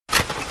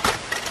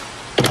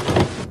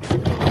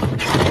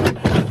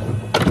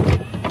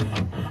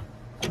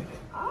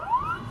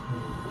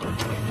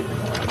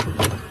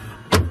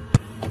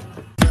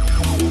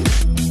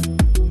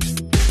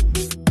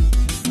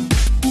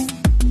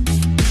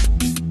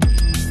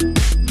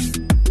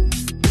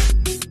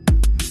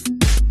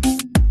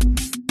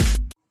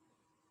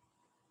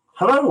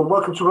Hello and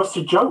welcome to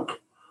Rusted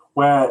Junk,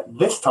 where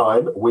this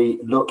time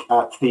we look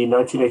at the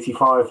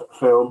 1985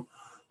 film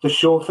The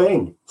Sure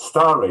Thing,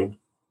 starring,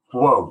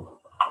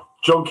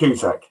 John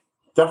Cusack,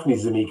 Daphne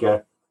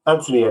Zuniga,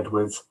 Anthony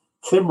Edwards,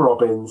 Tim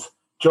Robbins,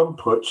 John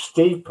Putch,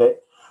 Steve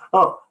Pitt.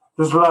 Oh,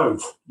 there's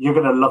loads. You're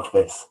going to love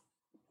this.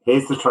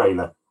 Here's the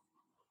trailer.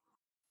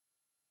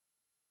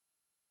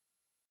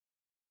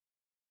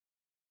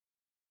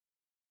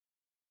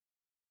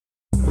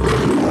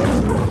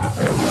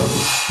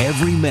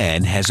 Every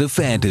man has a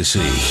fantasy.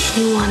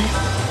 You want it.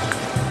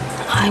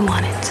 I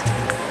want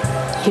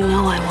it. You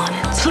know I want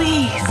it.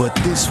 Please. But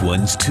this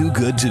one's too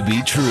good to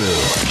be true.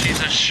 It's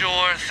a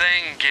sure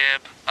thing,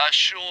 Gib. A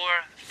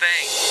sure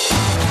thing.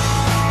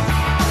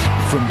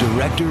 From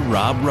director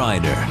Rob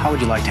Reiner. How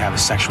would you like to have a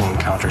sexual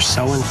encounter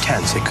so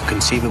intense it could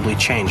conceivably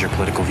change your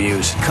political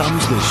views?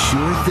 Comes The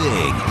Sure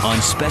Thing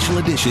on special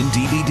edition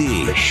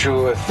DVD. A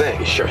sure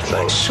thing. Sure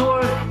thing.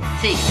 Sure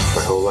thing.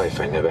 My whole life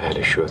I never had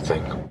a sure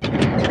thing.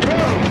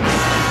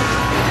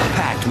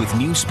 Packed with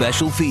new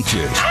special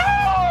features.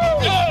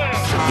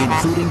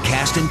 Including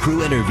cast and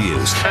crew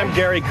interviews. I'm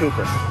Gary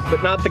Cooper,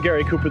 but not the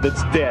Gary Cooper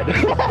that's dead.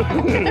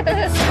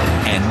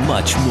 And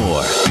much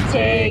more.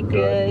 Take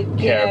good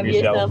care of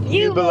yourself.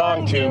 You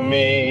belong to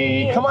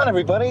me. Come on,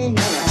 everybody.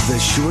 The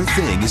Sure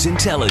Thing is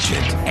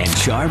intelligent and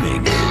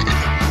charming.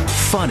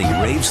 Funny,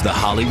 raves the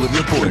Hollywood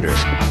Reporter. Did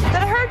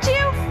I hurt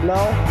you?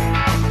 No.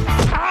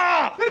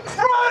 Ah! It's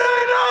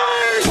Friday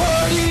night!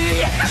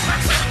 Party!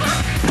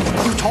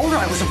 You told her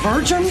I was a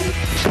virgin?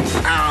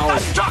 Ow!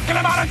 I'm talking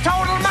about a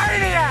total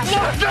maniac!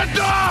 Lock the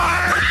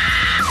door!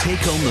 Take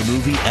home the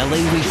movie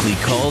LA Weekly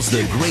calls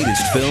the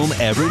greatest film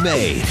ever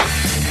made.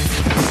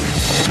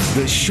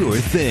 The Sure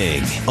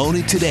Thing. Own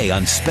it today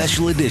on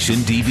special edition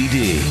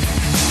DVD.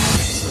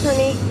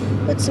 Honey,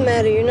 what's the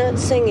matter? You're not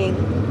singing.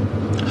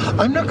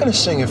 I'm not going to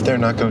sing if they're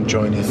not going to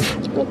join in.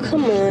 Well,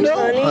 come on, No,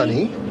 honey.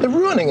 honey. They're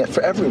ruining it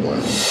for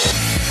everyone.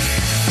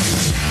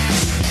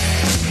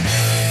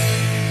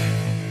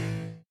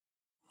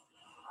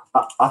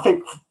 I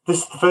think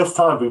this is the first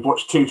time we've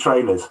watched two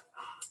trailers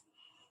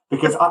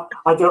because I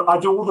do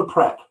all the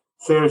prep.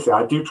 Seriously,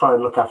 I do try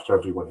and look after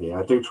everyone here.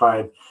 I do try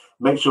and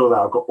make sure that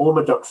I've got all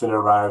my ducks in a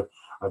row.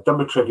 I've done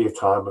my trivia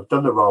time. I've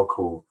done the roll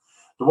call.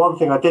 The one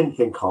thing I didn't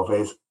think of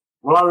is,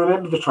 well, I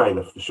remember the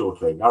trailer for The Sure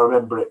Thing. I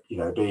remember it,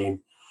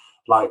 being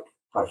like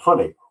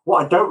funny.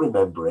 What I don't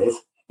remember is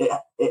it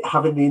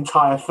having the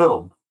entire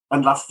film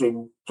and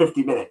lasting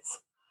 50 minutes.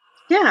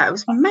 Yeah, it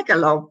was mega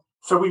long.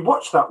 So we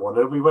watched that one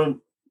and we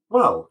went,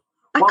 well,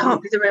 I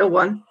can't be the real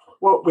one.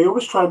 Well, we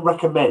always try and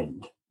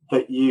recommend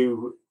that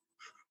you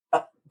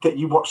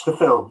watch the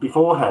film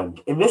beforehand.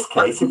 In this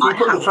case, if we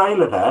put the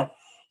trailer there,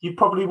 you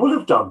probably would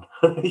have done.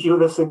 You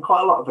would have seen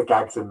quite a lot of the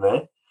gags in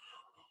there.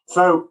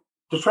 So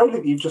the trailer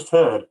that you've just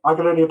heard, I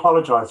can only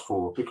apologise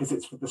for because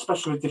it's for the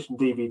special edition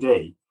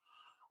DVD,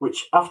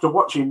 which after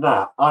watching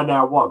that, I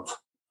now want.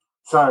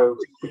 So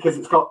because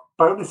it's got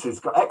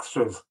bonuses, got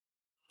extras.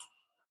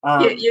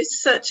 You're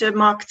such a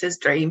marketer's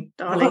dream,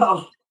 darling.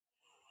 Well,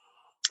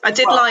 I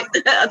did like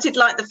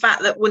the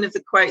fact that one of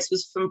the quotes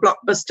was from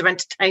Blockbuster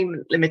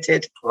Entertainment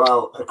Limited.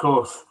 Well, of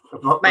course.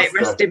 May it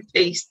rest in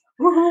peace.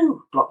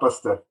 Woohoo!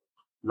 Blockbuster.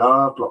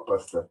 Love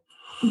Blockbuster.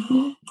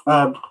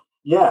 Mm-hmm.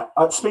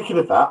 Speaking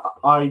of that,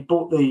 I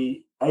bought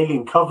the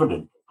Alien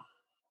Covenant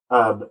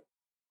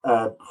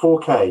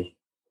 4K.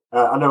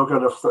 I know we're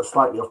going off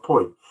slightly off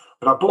point,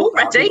 but I bought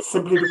that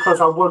simply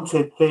because I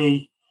wanted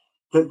the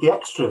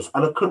extras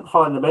and I couldn't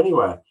find them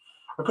anywhere.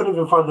 I couldn't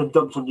even find them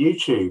dumped on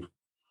YouTube.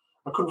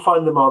 I couldn't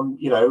find them on,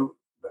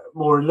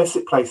 more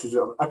illicit places.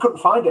 I couldn't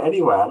find it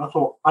anywhere. And I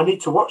thought, I need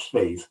to watch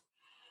these.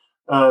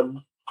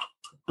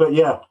 But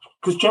yeah,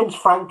 because James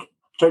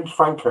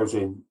Franco's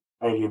in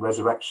Alien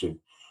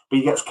Resurrection, but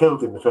he gets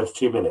killed in the first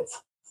 2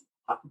 minutes.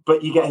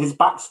 But you get his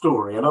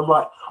backstory, and I'm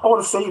like, I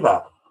want to see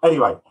that.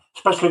 Anyway,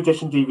 special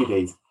edition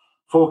DVDs,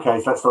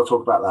 4Ks, let's not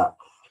talk about that.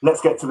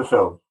 Let's get to the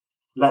film.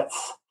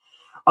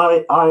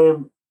 I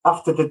am,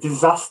 after the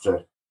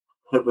disaster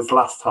that was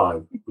last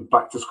time with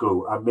Back to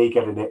School and me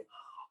getting it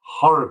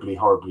horribly,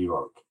 horribly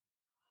wrong.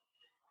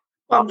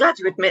 Well, I'm glad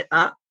you admit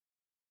that.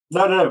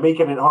 No, me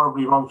getting it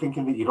horribly wrong,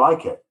 thinking that you'd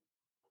like it.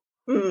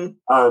 Mm.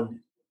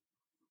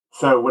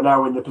 So we're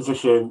now in the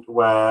position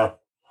where,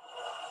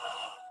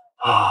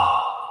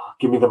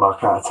 give me the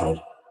mark out of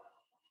 10.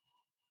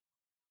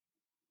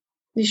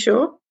 You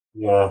sure?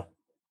 Yeah.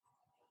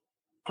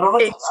 Can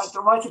I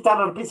write it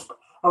down on a piece?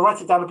 I'll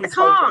write it down a piece.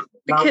 I can't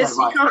because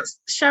you can't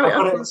show it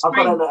up on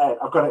screen.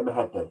 I've got it in my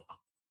head then.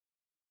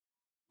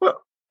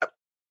 Well,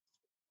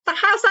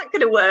 how's that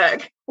going to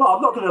work? Well,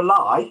 I'm not going to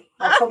lie.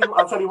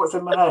 I'll tell you what's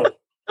in my head.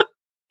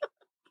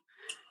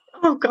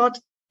 Oh God,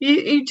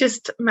 you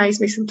just amaze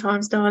me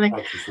sometimes, darling.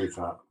 Thank you,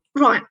 sweetheart.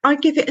 Right, I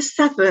give it a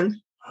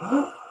 7.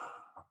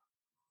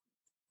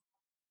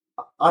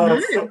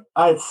 I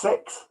had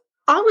 6.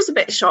 I was a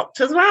bit shocked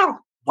as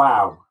well.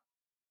 Wow.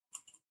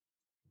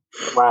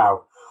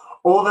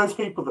 All those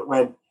people that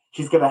went,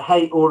 she's going to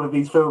hate all of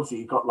these films that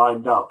you got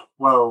lined up.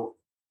 Well,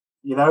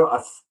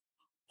 I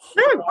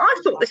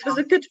thought this was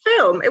a good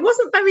film. It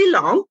wasn't very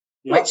long.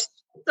 which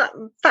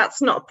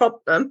that's not a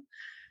problem.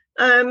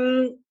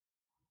 But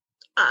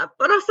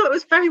I thought it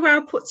was very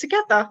well put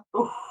together.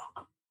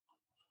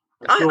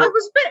 I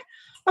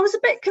was a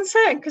bit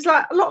concerned because,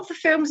 like, a lot of the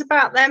films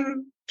about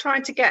them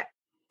trying to get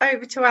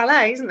over to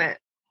LA, isn't it?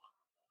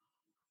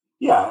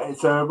 Yeah,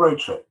 it's a road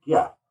trip.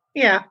 Yeah.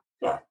 Yeah.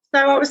 Yeah. So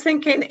I was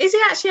thinking, is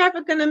he actually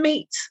ever going to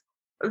meet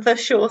the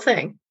sure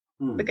thing,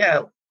 the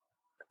girl,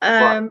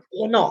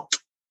 or not?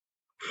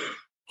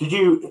 Did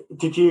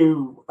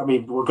you? I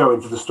mean, we'll go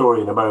into the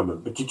story in a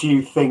moment. But did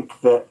you think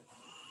that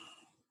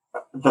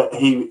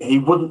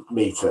he wouldn't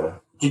meet her?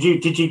 Did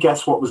you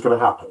guess what was going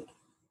to happen?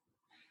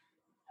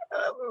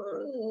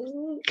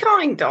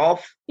 Kind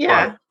of.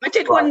 Yeah. Right. I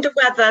did wonder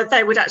whether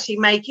they would actually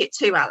make it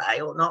to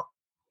LA or not.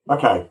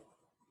 Okay.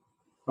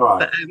 All right.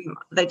 But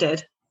they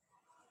did.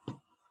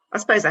 I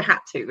suppose they had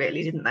to,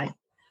 really, didn't they?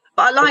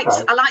 But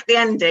I liked the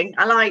ending.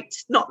 I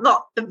liked not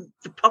the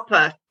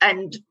proper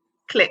end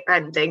clip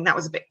ending. That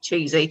was a bit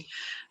cheesy.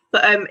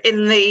 But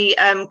in the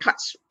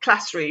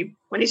classroom,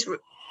 when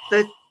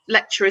the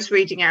lecturer's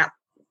reading out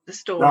the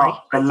story.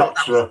 Oh,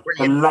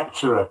 the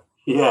lecturer.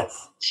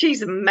 Yes.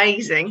 She's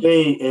amazing.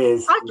 She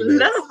is. I'd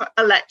love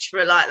a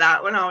lecturer like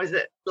that when I was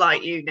at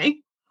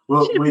uni.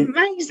 Well, she'd be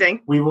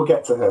amazing. We will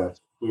get to her.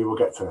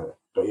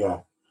 But yeah.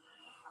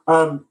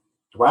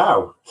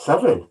 Wow,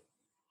 7.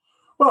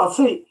 Well,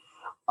 see,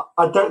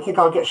 I don't think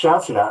I'll get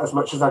shouted at as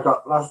much as I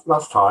got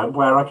last time,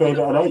 where I gave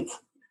it an 8.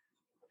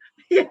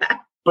 Yeah.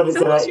 But it's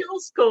what's your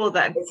score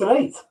then? It's an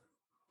 8.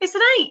 It's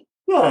an 8?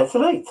 Yeah, it's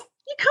an 8.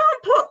 You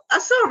can't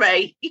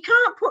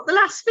put the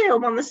last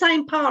film on the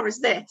same par as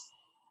this.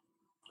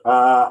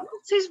 What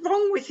is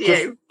wrong with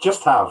you?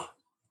 Just have.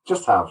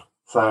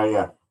 So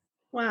yeah.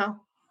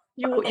 Wow.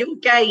 Your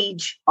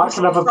gauge. I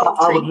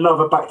would love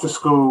a back to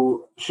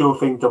school Sure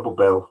Thing double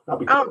bill.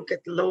 That'd be cool. Oh,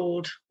 good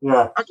Lord.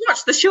 Yeah. I'd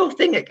watch the Sure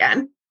Thing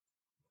again.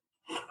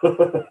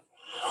 Are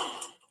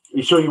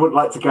you sure you wouldn't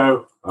like to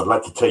go? I'd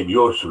like to tame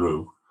your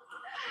shrew.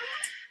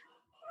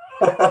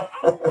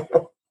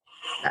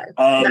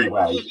 Anyway.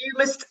 No,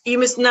 you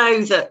must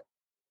know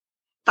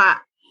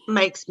that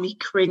makes me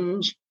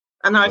cringe.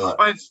 And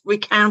I've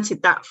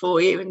recounted that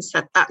for you and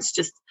said that's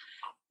just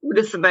one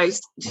of the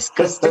most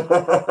disgusting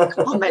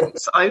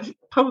comments I've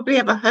probably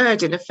ever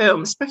heard in a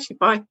film, especially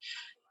by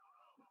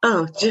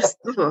there.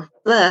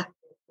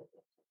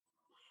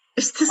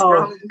 It's just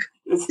wrong.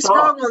 It's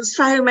wrong on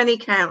so many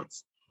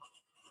counts.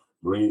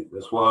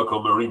 Let's work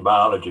on marine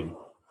biology.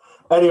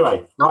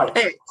 Anyway,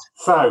 right.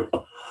 So,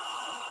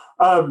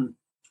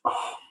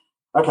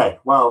 okay.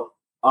 Well,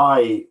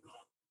 I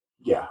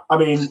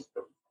mean,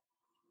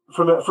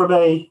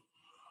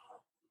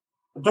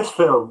 this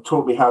film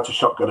taught me how to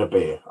shotgun a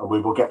beer, and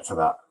we will get to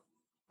that.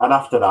 And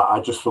after that, I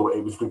just thought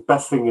it was the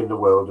best thing in the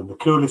world and the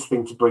coolest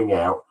thing to bring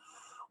out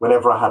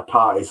whenever I had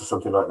parties or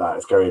something like that.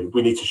 Is going,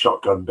 we need to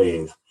shotgun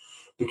beers.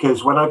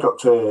 Because when I got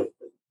to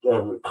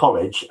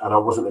college and I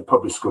wasn't in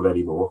public school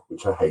anymore,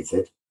 which I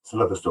hated, it's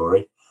another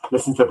story.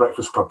 Listen to the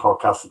Breakfast Club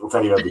podcast; it'll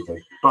tell you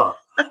everything. But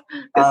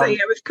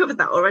we've covered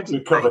that already.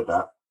 We've covered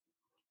that.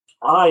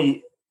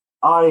 I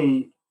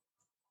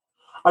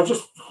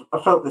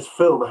felt this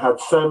film had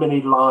so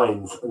many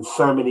lines and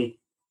so many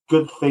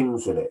good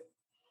things in it.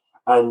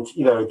 And,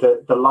 you know,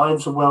 the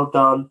lines are well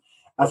done.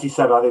 As you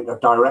said, I think the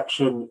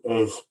direction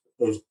is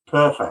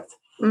perfect.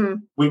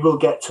 We will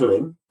get to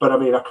him, but I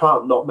mean, I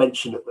can't not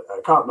mention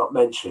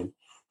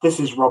this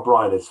is Rob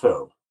Reiner's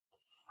film.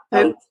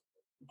 And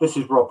this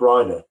is Rob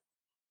Reiner.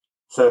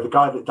 So the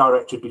guy that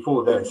directed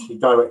before this, he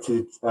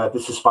directed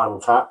This Is Spinal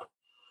Tap.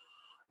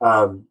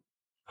 How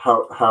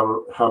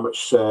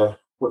much...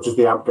 what does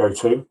the amp go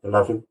to?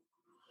 11.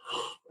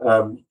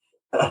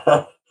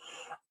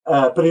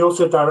 But he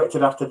also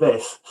directed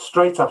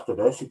straight after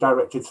this, he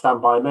directed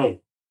Stand By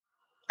Me.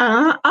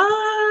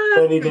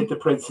 Then he did The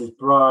Princess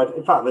Bride.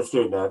 In fact, let's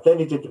do it now. Then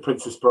he did The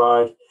Princess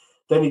Bride.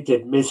 Then he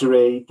did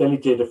Misery. Then he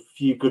did A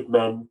Few Good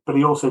Men. But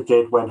he also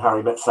did When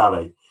Harry Met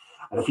Sally.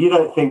 And if you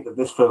don't think that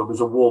this film is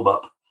a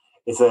warm-up,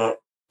 is a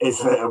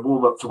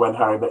warm-up to When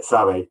Harry Met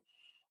Sally,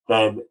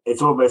 then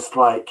it's almost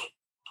like...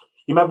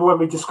 You remember when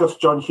we discussed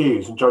John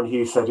Hughes, and John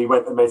Hughes said he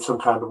went and made Some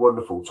Kind of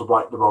Wonderful to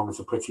right the wrongs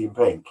of Pretty in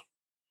Pink?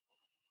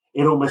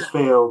 It almost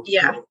feels...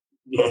 Yeah.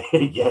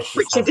 Yes.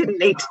 Which he didn't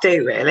need to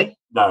do, really.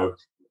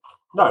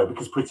 No,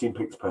 because Pretty in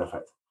Pink's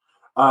perfect.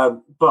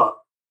 But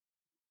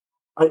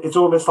it's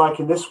almost like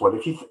in this one,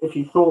 if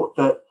you thought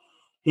that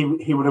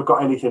he would have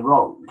got anything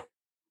wrong,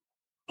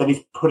 then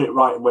he's put it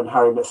right in When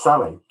Harry Met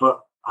Sally.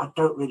 But I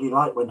don't really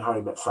like When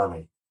Harry Met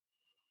Sally.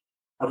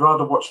 I'd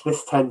rather watch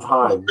this 10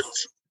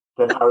 times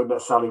than Harry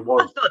Met Sally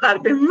 1. I thought that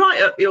had been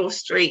right up your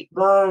street.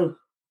 No,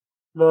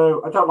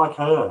 I don't like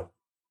her.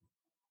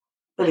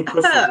 Billy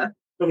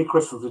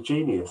Crystal's a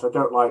genius. I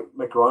don't like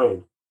Meg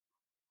Ryan.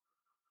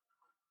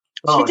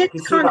 She did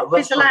kind of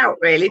fizzle out,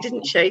 really,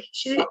 didn't she?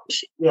 She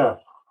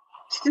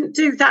didn't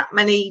do that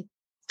many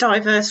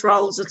diverse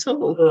roles at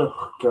all.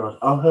 Oh, God.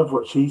 I'll have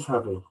what she's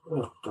having.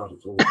 Oh, God,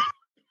 it's awful.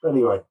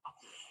 Anyway,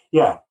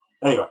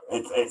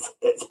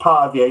 it's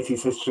part of the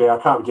 80s history. I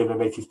can't be doing an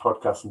 80s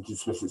podcast and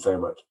dismiss it so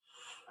much.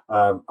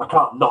 I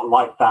can't not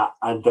like that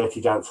and Dirty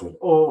Dancing,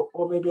 or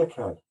maybe I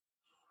can.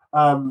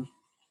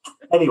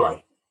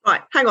 Anyway,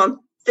 right, hang on.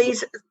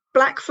 These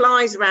black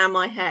flies around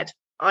my head.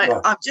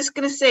 I'm just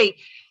going to see,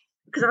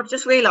 because I've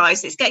just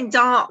realised it's getting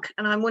dark,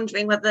 and I'm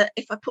wondering whether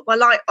if I put my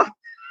light on.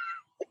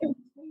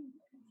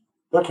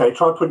 Okay,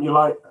 try putting your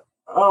light.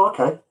 Oh,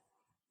 okay.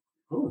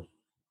 Ooh.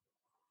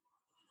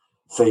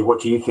 See,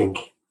 what do you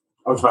think?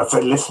 I was about to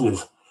say,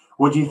 listeners.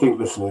 What do you think,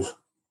 listeners?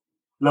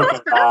 Look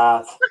at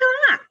that. Look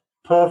at that.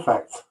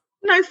 Perfect.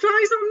 No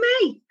flies on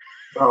me.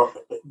 Well,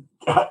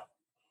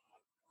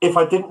 if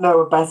I didn't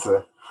know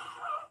better,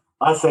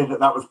 I say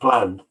that was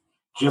planned,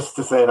 just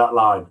to say that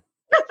line.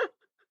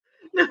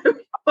 No,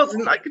 it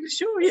wasn't, I can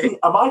assure you. See,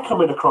 am I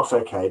coming across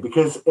okay?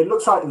 Because it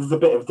looks like there's a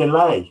bit of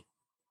delay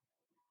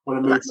when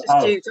I move That's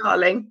just you,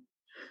 darling.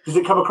 Does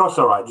it come across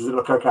all right? Does it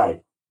look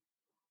okay?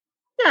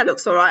 Yeah, it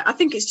looks all right. I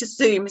think it's just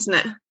Zoom, isn't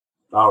it?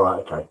 All right,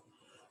 okay.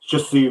 It's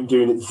just Zoom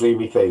doing its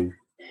zoomy thing.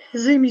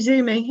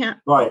 Zoomy, yeah.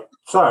 Right,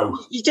 so...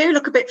 You do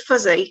look a bit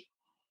fuzzy.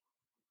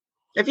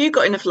 Have you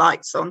got enough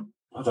lights on?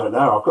 I don't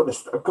know.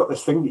 I've got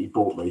this thing that you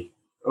bought me.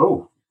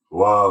 Oh,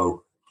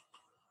 whoa.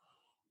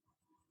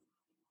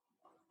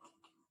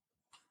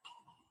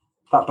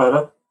 That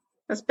better?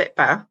 That's a bit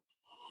better.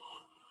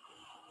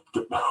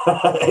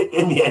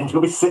 In the end,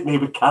 you'll be sitting here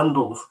with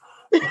candles.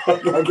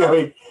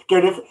 going,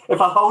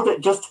 if I hold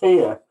it just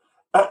here,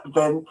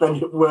 then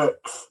it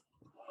works.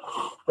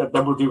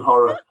 Then we'll do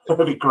horror.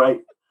 That'll be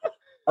great.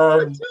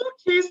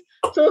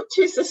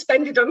 Torches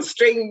suspended on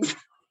strings.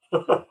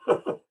 Don't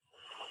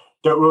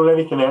rule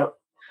anything out.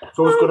 It's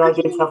always a good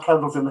idea to have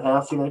candles in the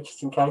house,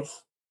 just in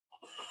case.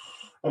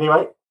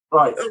 Anyway,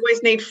 right.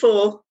 Always need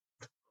 4.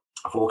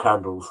 4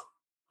 candles.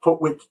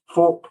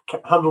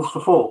 Handles for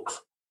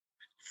forks.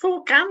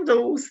 4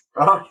 candles.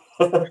 Got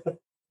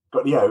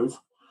the O's.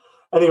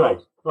 Anyway,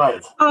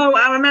 right. Oh,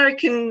 our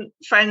American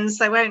friends,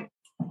 they won't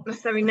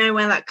necessarily know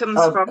where that comes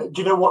from.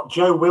 Do you know what?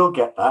 Joe will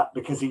get that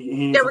because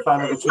he is a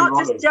fan of the two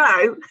Ronnies. It's not just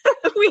Joe.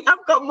 We have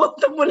got more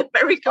than one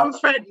American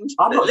friend.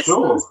 I'm not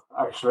sure,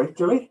 actually.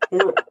 Do we?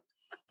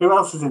 Who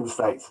else is in the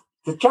States?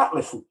 Does Jack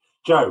listen?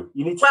 Joe,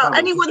 you need to Well,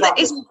 anyone that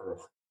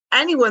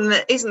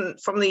isn't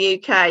from the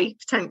UK,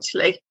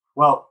 potentially.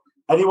 Well,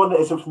 anyone that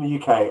isn't from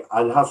the UK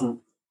and hasn't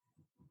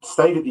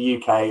stayed at the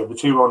UK and the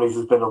two Ronnies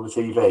has been on the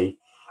TV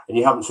and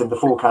you haven't seen the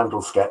 4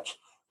 candle sketch,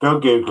 go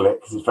and Google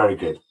it because it's very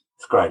good.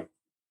 It's great.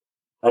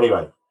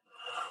 Anyway,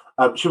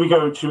 should we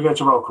go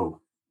to roll call?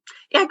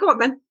 Yeah, go on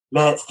then.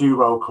 Let's do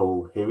roll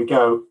call. Here we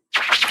go.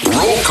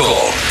 Roll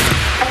call.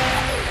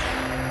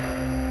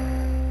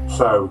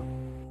 So,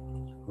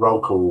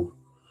 roll call.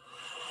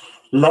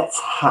 Let's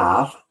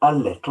have a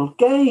little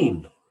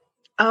game.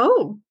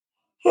 Oh.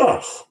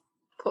 Yes.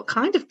 What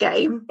kind of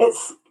game?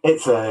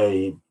 It's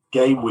a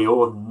game we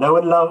all know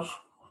and love,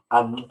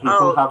 and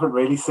people haven't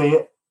really seen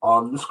it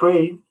on the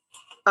screen.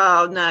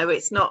 Oh no,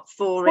 it's not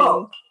for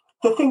Well,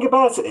 the thing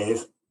about it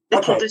is, the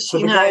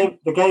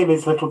game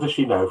is Little Does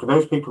She Know. For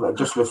those people that are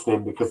just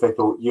listening because they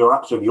thought you're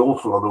absolutely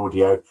awful on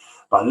audio,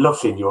 but I love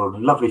seeing your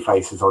lovely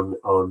faces on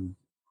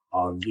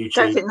YouTube.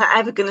 Don't think they're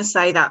ever going to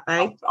say that,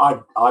 babe.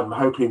 I'm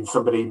hoping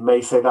somebody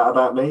may say that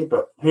about me,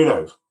 but who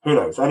knows? Who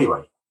knows?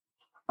 Anyway,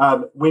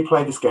 we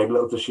play this game,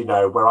 Little Does She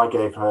Know, where I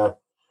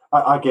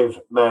give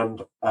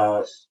Mand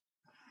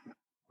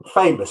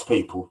famous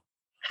people.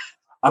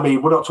 I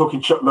mean, we're not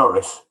talking Chuck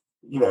Norris.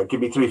 Give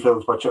me 3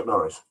 films by Chuck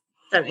Norris.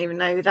 Don't even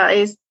know who that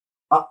is.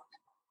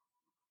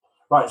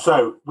 Right,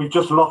 so we've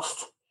just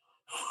lost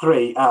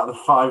 3 out of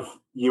the 5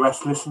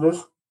 US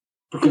listeners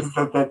because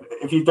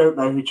if you don't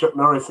know who Chuck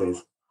Norris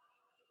is,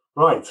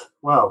 right,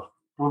 well,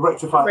 we'll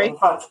rectify it. In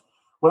fact,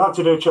 we'll have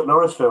to do a Chuck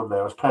Norris film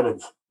now as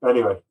penance.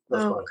 Anyway,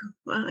 that's fine.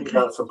 Right, okay.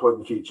 At some point in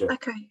the future.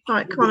 Okay, all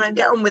right, come on then,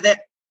 get on with it.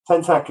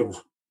 10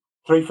 seconds.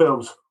 3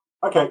 films.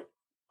 Okay,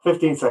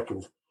 15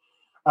 seconds.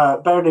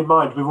 Bearing in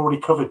mind, we've already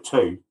covered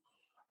 2.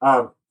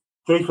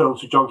 3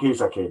 films with John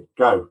Cusack in.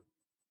 Go.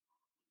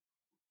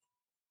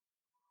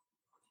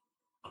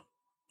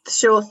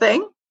 Sure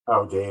Thing.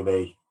 Oh, dear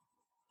me.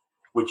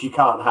 Which you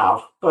can't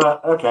have.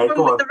 But, okay,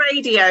 go on. The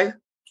radio.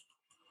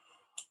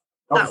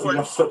 Obviously,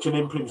 left such an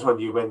imprint on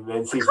you when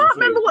in season 2. I can't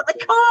remember what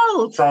they're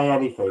called. Say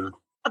anything.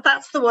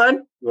 That's the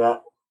one. Yeah.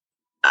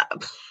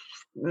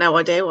 No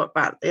idea what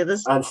about the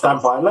others. And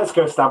Stand By. Let's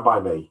go Stand By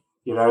Me.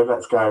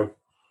 Let's go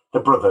the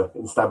brother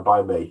in Stand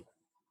By Me.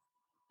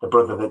 The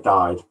brother that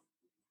died.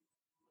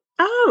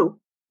 Oh.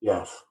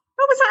 Yes.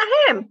 Oh, was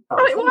that him?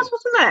 It was,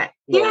 wasn't it?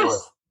 Yeah,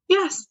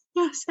 yes.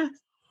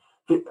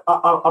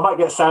 I might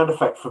get a sound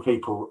effect for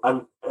people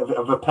and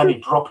of a penny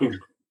dropping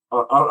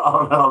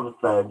on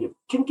there.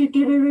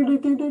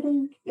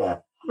 Yeah.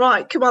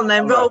 Right, come on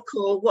then, roll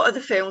call. What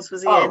other films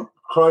was he in?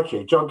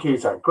 Crikey, John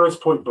Cusack, Gross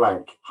Point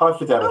Blank, High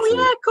Fidelity. Oh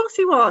yeah, of course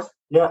he was.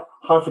 Yeah,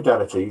 High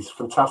Fidelity. He's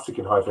fantastic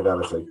in High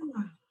Fidelity.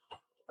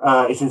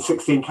 He's in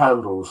 16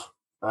 Candles.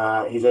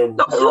 He's in...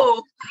 Not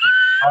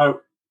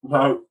 4.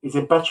 No, he's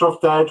in Better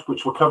Off Dead,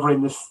 which we're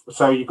covering this.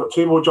 So you've got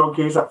 2 more John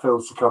Cusack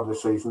films to come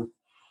this season.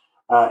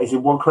 He's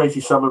in One Crazy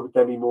Summer with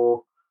Demi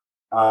Moore.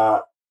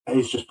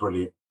 He's just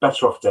brilliant.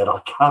 Better Off Dead.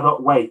 I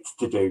cannot wait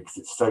to do because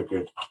it's so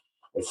good.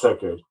 It's so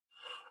good.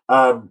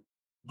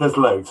 There's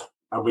loads,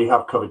 and we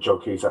have covered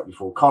John Cusack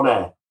before. Con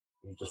Air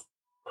just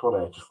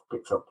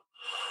picks up.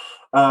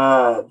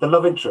 The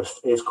love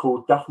interest is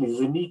called Daphne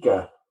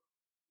Zuniga.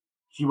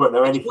 You won't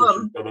know anything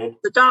she's been in.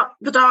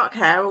 The dark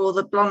hair or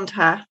the blonde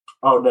hair?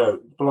 Oh no,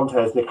 blonde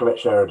hair is Nicolette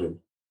Sheridan.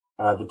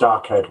 The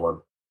dark-haired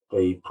one,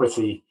 the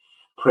pretty,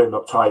 prim,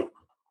 uptight.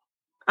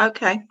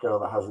 Okay. Girl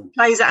that hasn't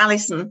plays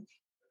Alison.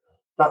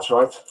 That's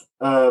right.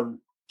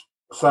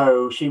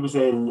 So she was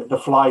in The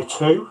Fly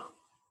 2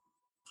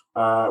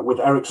 with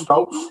Eric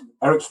Stoltz.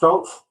 Eric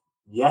Stoltz,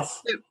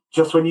 yes. Yep.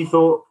 Just when you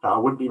thought that I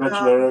wouldn't be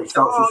mentioning Eric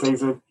Stoltz this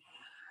season,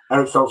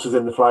 Eric Stoltz was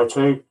in The Fly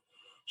 2.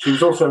 She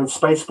was also in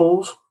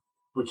Spaceballs,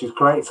 which is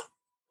great.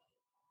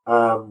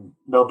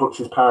 Mel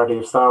Brooks' parody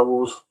of Star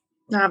Wars.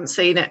 I haven't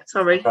seen it,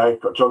 sorry. Okay,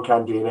 got John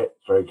Candy in it,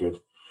 very good.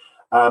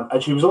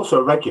 And she was also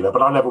a regular,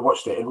 but I never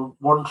watched it, in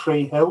One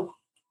Tree Hill.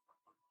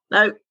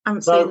 No, I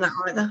haven't seen that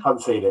either.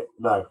 Haven't seen it,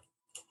 no.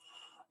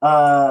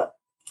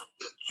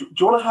 Do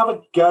you want to have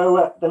a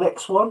go at the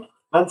next one?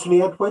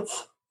 Anthony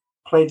Edwards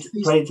played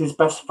his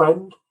best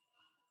friend.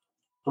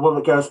 The one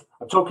that goes,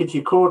 I'm talking to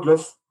you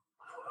cordless.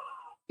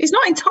 He's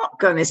not in Top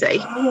Gun, is he?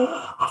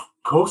 Of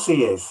course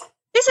he is.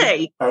 Is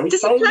he?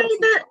 Does he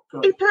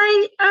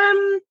play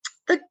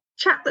the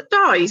chap that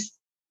dies?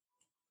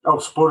 Oh,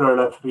 spoiler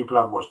alert for people who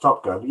haven't watched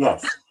Top Gun.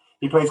 Yes,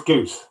 he plays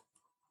Goose.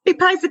 He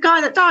plays the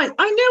guy that dies.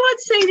 I knew I'd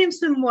seen him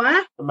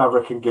somewhere.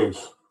 American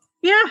Goose.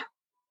 Yeah.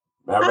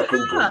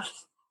 American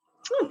Goose.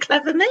 Oh,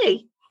 clever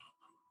me.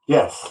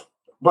 Yes.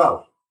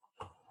 Well,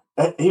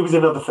 he was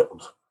in other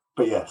films,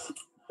 but yes.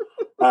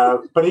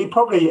 But he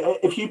probably,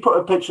 if you put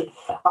a picture,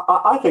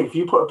 I think if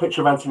you put a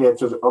picture of Anthony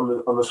Edwards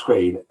on the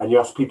screen and you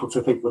ask people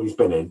to think what he's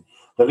been in,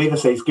 they'll either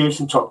say he's Goose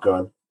in Top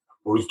Gun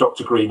or he's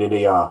Dr. Green in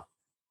ER.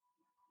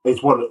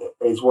 It's one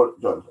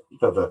the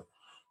other.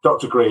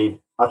 Dr. Green,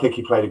 I think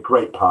he played a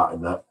great part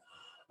in that.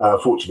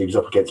 Fortunately, he was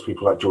up against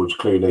people like George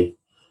Clooney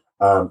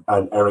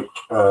and Eric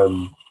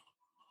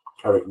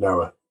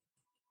Noah.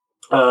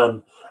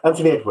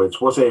 Anthony Edwards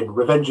was in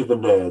Revenge of the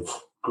Nerds,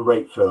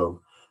 great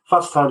film.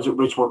 Fast Times at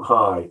Ridgemont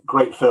High,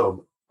 great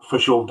film for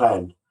Sean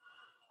Penn.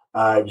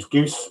 He was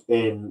Goose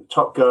in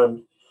Top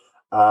Gun.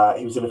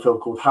 He was in a film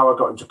called How I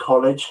Got Into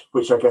College,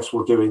 which I guess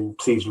we'll do in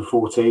season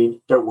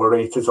 14. Don't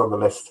worry, it is on the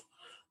list,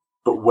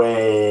 but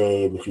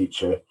way in the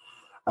future.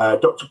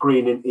 Dr.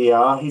 Green in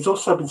ER. He's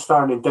also been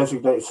starring in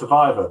Designated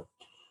Survivor,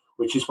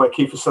 which is where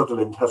Kiefer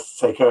Sutherland has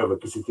to take over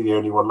because he's the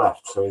only one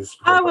left. So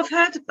I've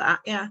heard of that,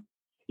 yeah.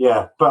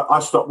 Yeah, but I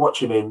stopped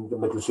watching in the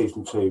middle of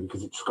season 2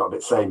 because it just got a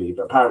bit samey,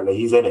 but apparently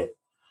he's in it.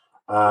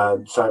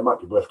 So it might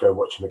be worth going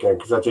watching again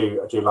because I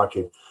do like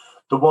him.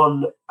 The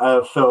one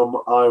film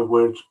I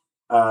would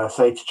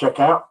say to check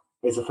out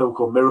is a film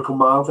called Miracle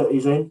Mile that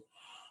he's in.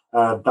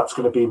 That's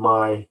going to be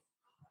my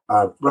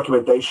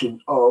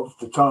recommendation of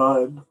the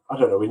time. I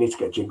don't know. We need to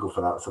get a jingle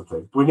for that or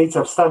something. We need to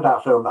have a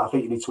standout film that I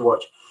think you need to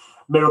watch.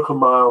 Miracle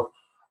Mile.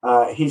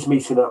 He's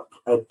meeting up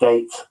a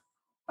date,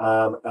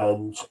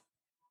 and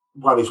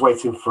while he's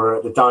waiting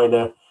for the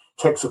diner,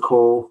 takes a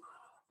call,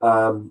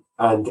 and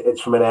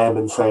it's from an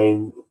airman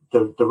saying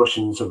the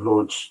Russians have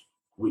launched.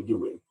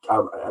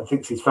 I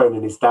think he's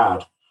phoning his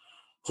dad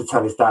to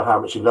tell his dad how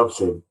much he loves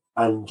him.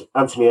 And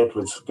Anthony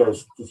Edwards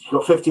goes, "You've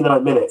got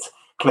 59 minutes."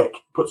 Click,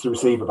 puts the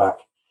receiver back.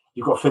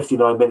 You've got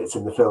 59 minutes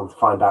in the film to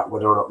find out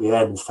whether or not the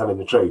airman's telling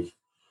the truth.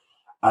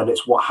 And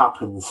it's what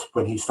happens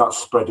when he starts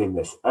spreading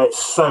this. It's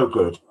so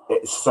good.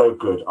 It's so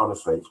good.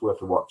 Honestly, it's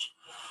worth a watch.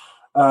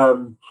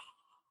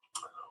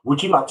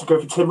 Would you like to go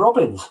for Tim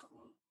Robbins?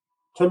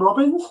 Tim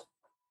Robbins,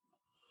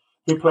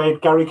 who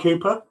played Gary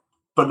Cooper,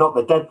 but not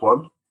the dead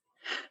one.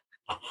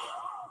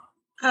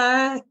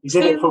 He's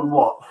in it for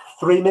what?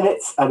 3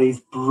 minutes, and he's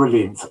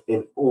brilliant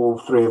in all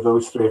three of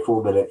those 3 or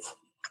 4 minutes.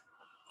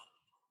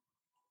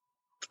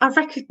 I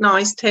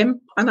recognised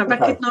him, and I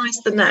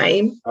recognised the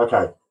name.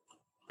 Okay.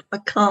 I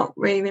can't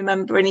really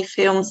remember any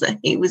films that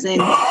he was in.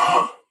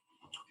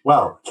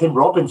 Well, Tim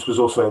Robbins was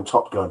also in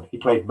Top Gun. He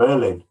played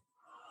Merlin.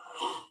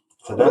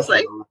 So was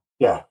he?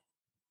 Yeah.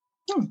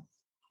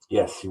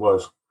 Yes, he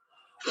was.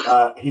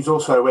 He's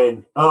also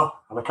in, and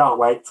I can't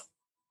wait,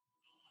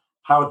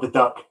 Howard the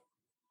Duck.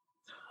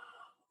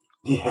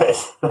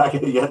 Yes.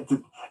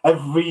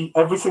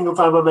 Every single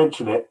time I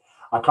mention it,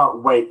 I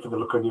can't wait for the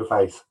look on your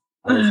face.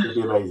 And it's going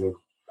to be amazing.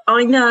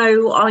 I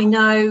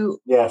know.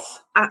 Yes.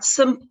 At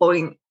some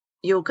point,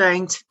 you're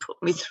going to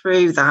put me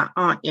through that,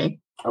 aren't you?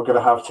 I'm going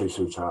to have to,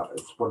 sweetheart.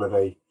 It's one of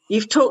the...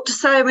 You've talked to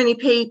so many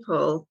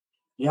people.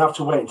 You have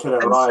to wait until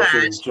it arrives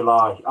in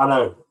July. I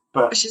know,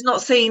 but... She's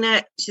not seen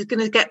it. She's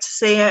going to get to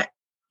see it.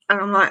 And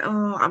I'm like,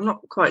 I'm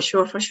not quite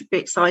sure if I should be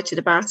excited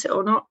about it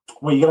or not.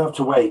 Well, you're going to have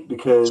to wait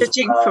because...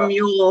 Judging from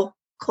your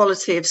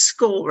quality of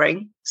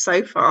scoring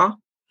so far.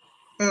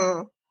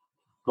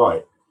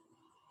 Right.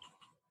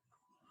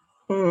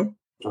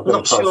 I'm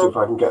not sure. See if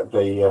I can get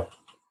the.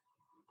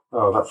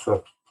 That's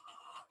the.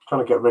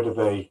 Trying to get rid of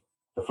the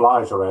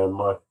flies around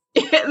my.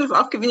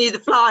 I've given you the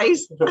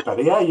flies. A bit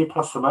better. Yeah, you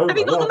pass them over. Have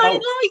you got the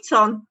main light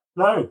on?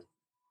 No.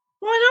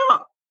 Why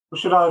not? Well,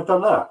 should I have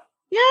done that?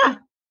 Yeah.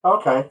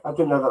 Okay, I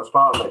didn't know that was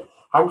part of it.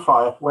 Hang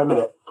fire. Wait a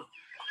minute.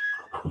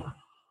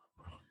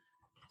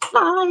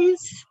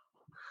 Flies.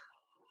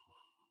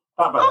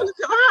 That better. Oh, look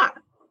at that.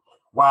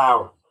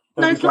 Wow.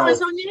 There No we go.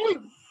 flies on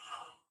you.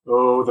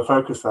 Oh, the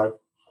focus though.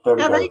 There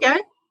we go. There you go.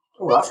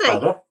 Oh, that's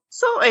better.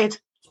 Sorted.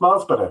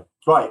 Smiles better.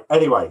 Right.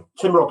 Anyway,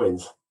 Tim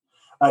Robbins.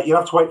 You'll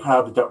have to wait for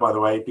Howard the Duck, by the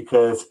way,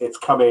 because it's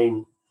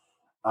coming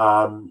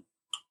on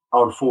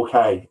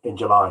 4K in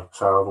July.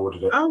 So I've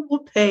ordered it. Oh,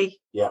 whoopee.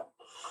 Yeah.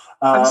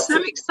 I'm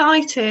so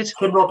excited.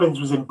 Tim Robbins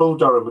was in Bull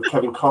Durham with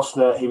Kevin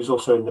Costner. He was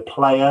also in The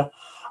Player.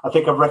 I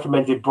think I've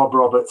recommended Bob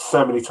Roberts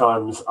so many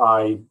times.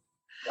 I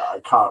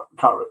can't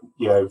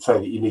say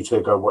that you need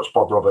to go and watch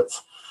Bob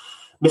Roberts.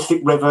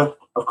 Mystic River,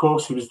 of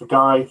course, he was the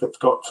guy that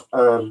got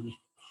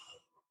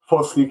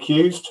falsely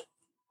accused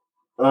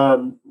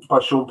by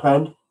Sean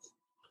Penn.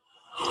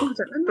 I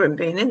don't remember him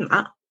being in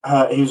that.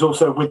 He was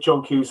also with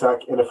John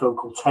Cusack in a film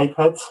called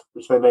Tapeheads,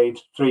 which they made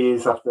 3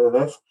 years after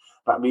this,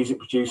 about music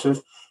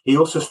producers. He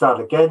also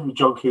starred again with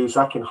John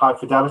Cusack in High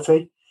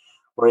Fidelity,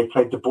 where he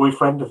played the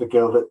boyfriend of the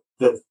girl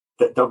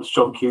that dumps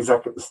John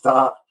Cusack at the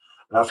start.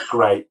 That's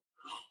great.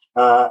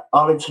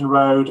 Arlington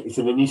Road. He's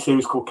in a new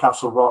series called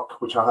Castle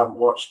Rock, which I haven't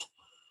watched.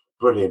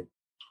 Brilliant.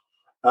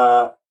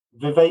 Viveka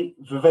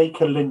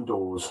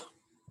Lindors.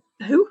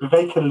 Who?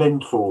 Viveka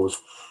Lindfors.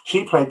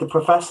 She played the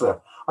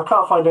professor. I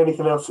can't find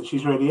anything else that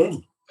she's really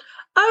in.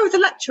 Oh, the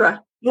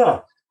lecturer.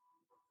 Yeah.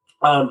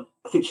 I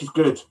think she's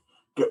good.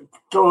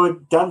 Go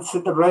and dance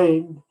in the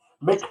rain.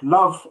 Make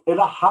love in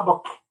a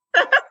hammock.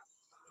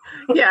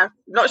 Yeah,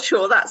 not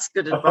sure that's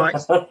good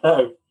advice.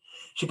 No.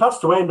 She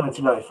passed away in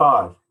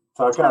 1995.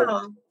 So I can't.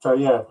 Oh. So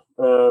yeah.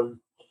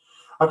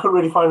 I couldn't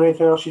really find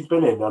anything else she's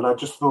been in, and I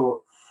just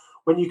thought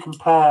when you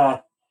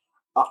compare,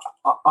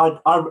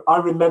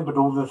 I remembered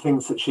all the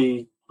things that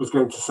she was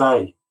going to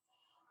say,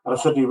 and I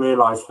suddenly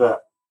realised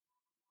that,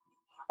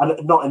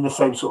 and not in the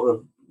same sort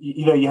of,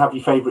 you have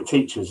your favourite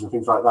teachers and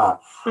things like that.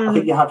 I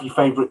think you have your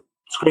favourite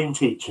screen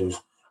teachers,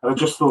 and I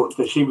just thought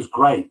that she was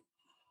great.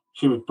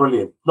 She was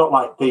brilliant. Not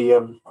like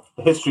the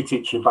history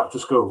teacher in Back to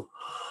School.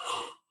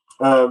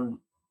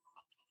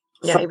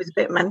 Yeah, he was a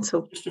bit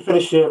mental. Just to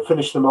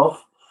finish them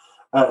off,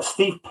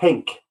 Steve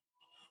Pink.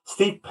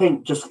 Steve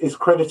Pink just is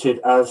credited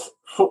as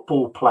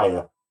football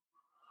player.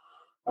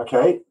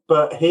 Okay,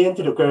 but he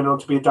ended up going on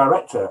to be a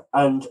director,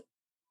 and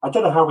I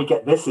don't know how we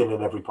get this in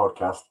every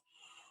podcast.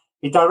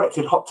 He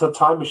directed Hot Tub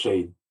Time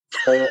Machine.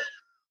 Say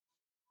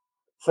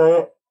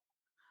it.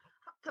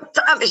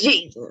 Time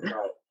Machine. Right.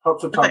 Hot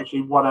Tub Time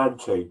Machine 1 and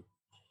 2.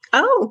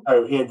 Oh.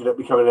 So he ended up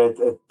becoming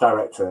a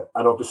director,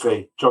 and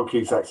obviously John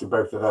Cusack's in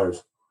both of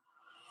those.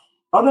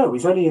 Oh no,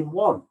 he's only in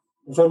one.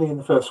 He's only in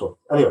the first one.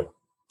 Anyway.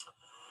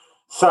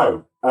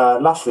 So,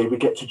 lastly, we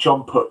get to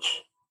John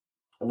Putch.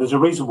 And there's a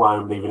reason why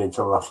I'm leaving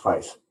until the last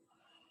place.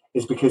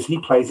 Is because he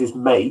plays his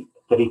mate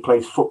that he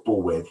plays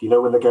football with. You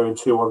know when they're going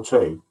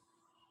 2-on-2?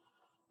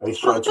 And he's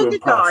trying to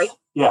impress. Guy?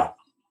 Yeah.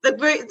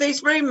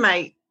 His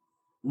roommate?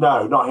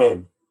 No, not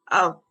him.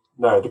 Oh.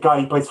 No, the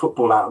guy he plays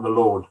football out on the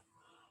lawn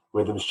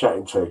with him is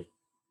chatting to.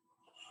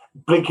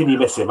 Blink and you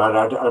miss him.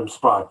 I'm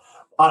surprised.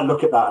 I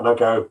look at that and I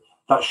go,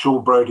 that's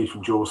Sean Brody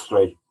from Jaws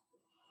 3.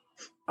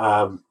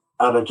 And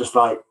I'm just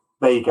like,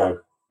 there you go.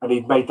 And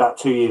he'd made that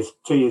 2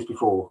 years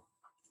before.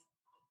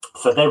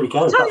 So there we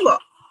go. Tell you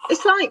what,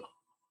 it's like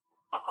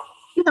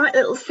you're like a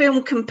little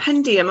film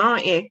compendium,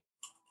 aren't you?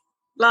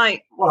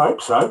 Like, well, I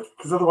hope so,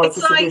 because otherwise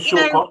this will be a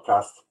short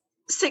podcast.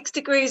 6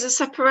 degrees of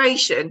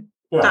separation.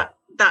 Yeah.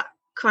 That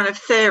kind of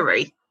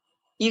theory.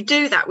 You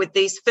do that with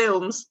these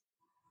films.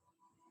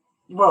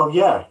 Well,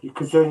 yeah,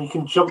 because then you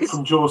can jump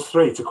from Jaws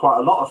 3 to quite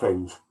a lot of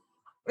things.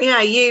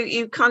 Yeah,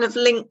 you kind of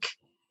link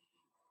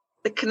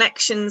the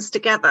connections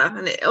together,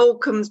 and it all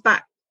comes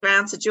back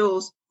round to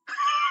Jaws.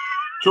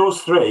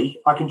 Jaws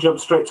 3, I can jump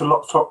straight to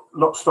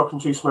Lock, Stock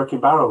and Two Smoking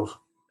Barrels.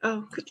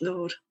 Oh, good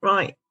Lord.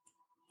 Right.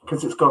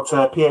 Because it's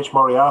got P.H.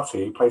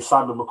 Moriarty, who plays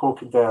Simon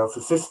McCorkindale's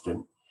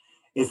assistant,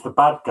 is the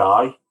bad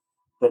guy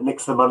that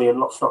nicks the money in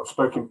Lock, Stock,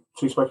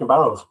 Two Smoking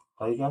Barrels.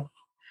 There you go.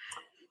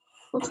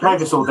 Well, play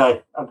this all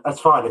day. That's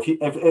fine.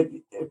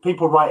 If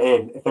people write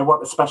in, if they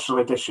want a special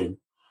edition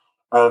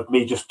of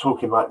me just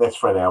talking like this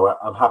for an hour,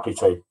 I'm happy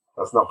to.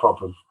 That's not a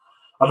problem.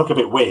 I look a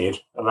bit weird,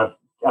 and I'd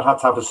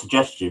have to have a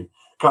suggestion.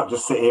 Can't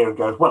just sit here and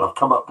go, well, I've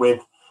come up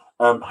with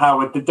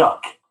Howard the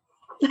Duck.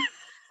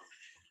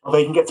 Although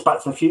you can get to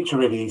Back to the Future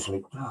really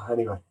easily. Oh,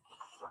 anyway.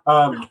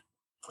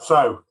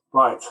 So,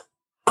 right.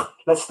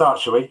 Let's start,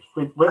 shall we?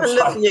 I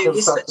love you.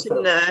 You're such a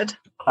nerd.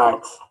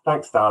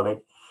 Thanks,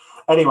 darling.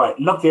 Anyway,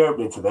 love the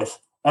opening to this.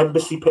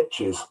 Embassy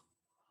Pictures.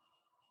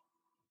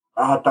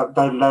 I had that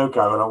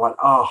logo and I went,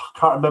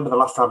 can't remember the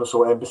last time I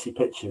saw Embassy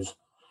Pictures.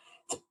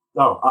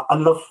 Oh, I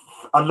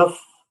love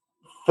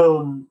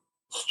film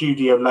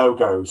studio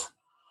logos.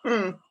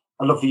 I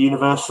love the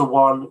Universal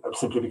one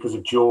simply because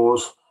of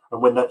Jaws,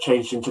 and when that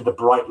changed into the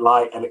bright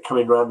light and it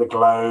coming around the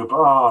globe.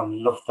 I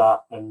love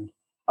that, and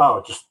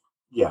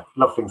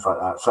love things like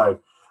that. So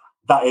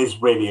that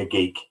is really a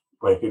geek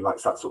who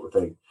likes that sort of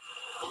thing.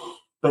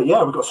 But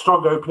yeah, we've got a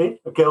strong opening,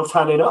 a girl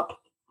tanning up,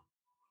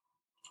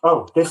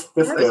 Oh, this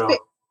girl.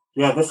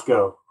 Yeah, this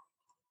girl.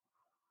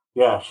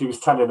 Yeah, she was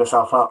tanning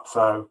herself up.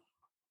 So,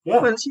 yeah.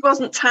 Well, she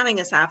wasn't tanning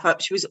herself up.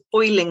 She was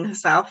oiling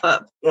herself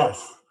up.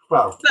 Yes.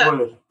 Well,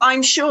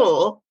 I'm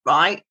sure,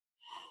 right?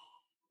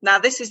 Now,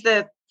 this is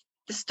the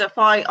stuff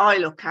I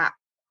look at.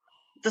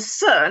 The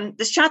sun,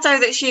 the shadow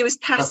that she was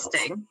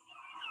casting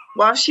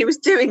while she was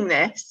doing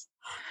this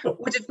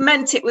would have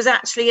meant it was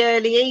actually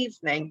early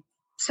evening.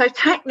 So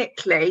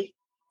technically,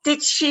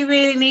 did she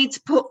really need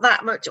to put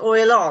that much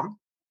oil on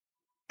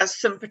as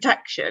some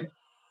protection?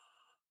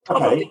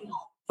 Okay.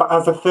 But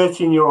as a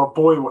 13-year-old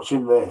boy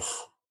watching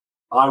this,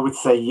 I would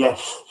say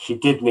yes, she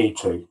did need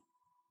to.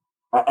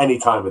 At any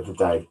time of the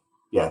day,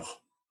 yes.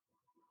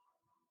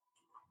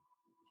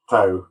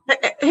 So...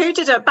 Who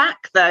did her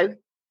back, though?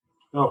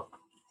 Oh.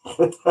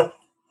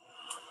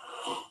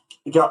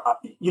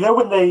 You know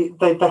when they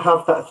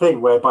have that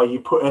thing whereby you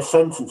put a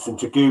sentence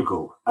into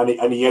Google and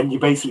you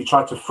basically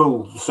try to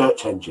fool the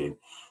search engine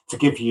to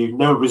give you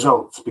no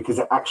results because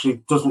it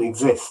actually doesn't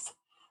exist.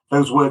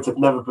 Those words have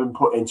never been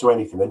put into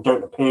anything. They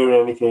don't appear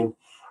in anything.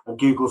 And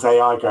Google's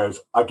AI goes,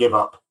 I give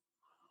up.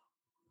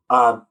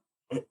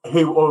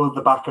 Who oiled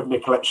the back of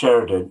Nicolette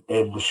Sheridan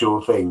in The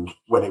Sure Thing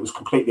when it was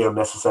completely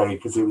unnecessary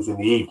because it was in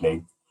the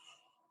evening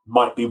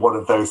might be one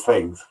of those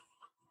things.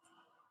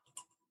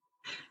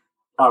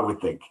 I would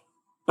think.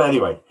 But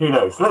anyway, who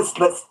knows? Let's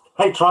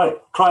hey, try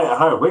it at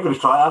home. We're going to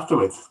try it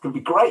afterwards. It's going to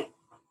be great.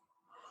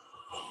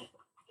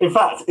 In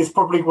fact, it's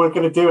probably we're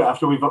going to do it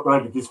after we've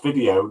uploaded this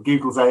video.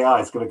 Google's AI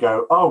is going to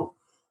go, oh,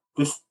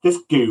 this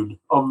goon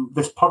on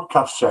this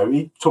podcast show,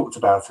 he talked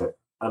about it,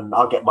 and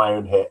I'll get my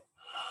own hit.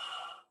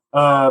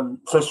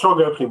 So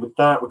strong opening with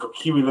that. We've got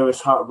Huey Lewis,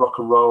 Heart of Rock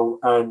and Roll,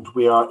 and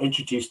we are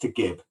introduced to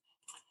Gib.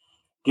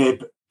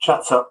 Gib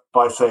chats up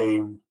by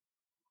saying,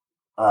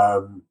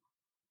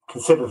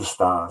 consider the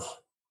stars.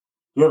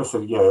 You ever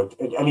said,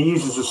 and he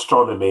uses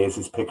astronomy as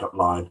his pickup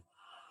line.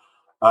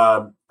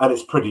 And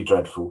it's pretty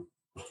dreadful.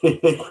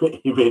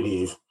 It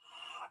really is.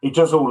 He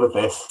does all of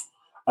this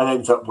and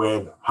ends up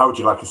with, how would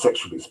you like a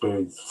sexual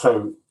experience?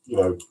 So,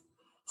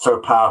 so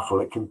powerful,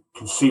 it can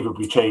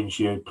conceivably change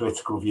your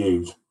political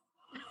views.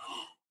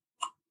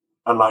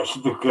 And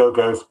the girl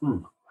goes,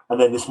 and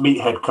then this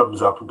meathead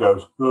comes up and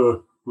goes,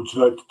 would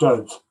you like to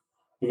dance?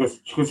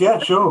 She goes, yeah,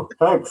 sure,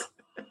 thanks.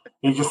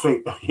 You just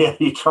think, yeah,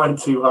 you're trying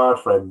too hard,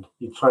 friend.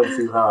 You're trying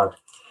too hard.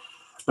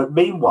 But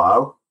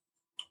meanwhile,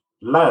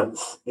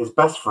 Lance, his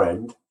best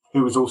friend,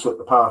 who was also at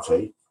the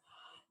party,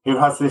 who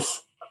has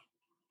this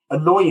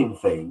annoying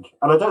thing,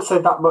 and I don't say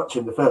that much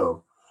in the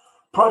film,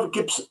 Private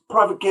Gibson,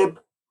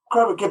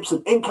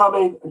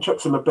 incoming, and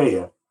chucks him a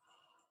beer.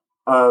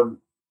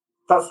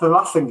 That's the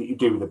last thing that you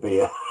do with a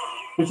beer.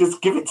 You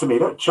just give it to me,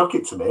 don't chuck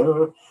it to me.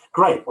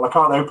 Great, well, I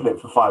can't open it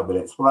for 5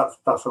 minutes. Well,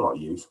 that's a lot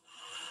of use.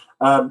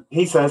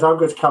 He says, I'm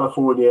going to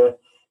California.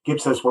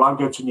 Gibbs says, well, I'm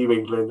going to New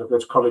England. I'm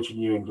going to college in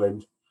New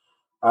England.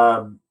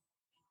 And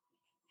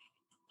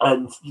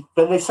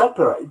then they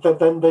separate.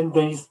 Then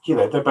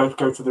they both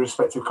go to their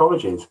respective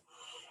colleges.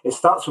 It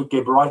starts with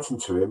Gibb writing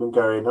to him and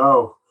going,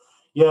 oh,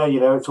 yeah,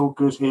 it's all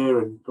good here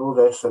and all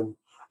this. And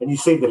you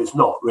see that it's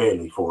not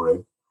really for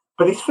him.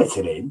 But he's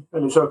fitting in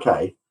and it's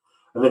okay.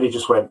 And then he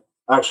just went,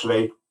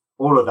 actually,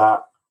 all of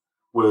that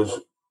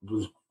was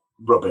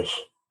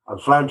rubbish. I'm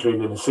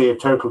floundering in a sea of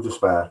total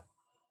despair.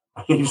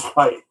 And he's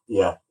like,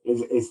 yeah,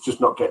 he's just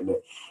not getting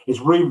it. His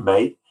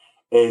roommate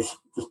is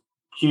this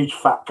huge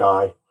fat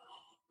guy,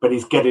 but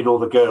he's getting all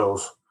the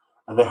girls.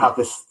 And they have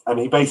this, and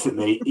he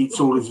basically eats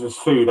all of his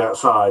food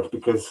outside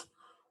because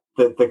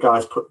the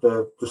guys put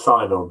the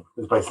sign on.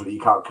 It's basically,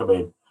 you can't come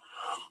in.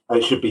 And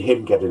it should be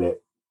him getting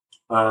it.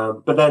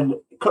 But then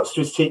it cuts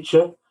to his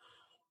teacher.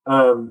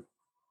 And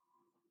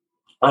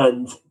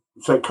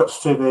so it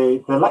cuts to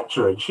the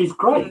lecturer, and she's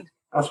great,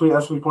 as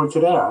we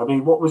pointed out. I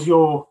mean, what was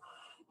your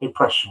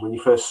impression when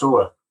you first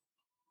saw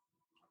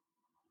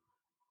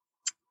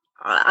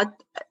her?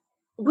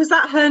 Was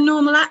that her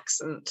normal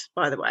accent,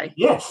 by the way?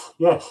 Yes.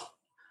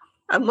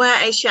 And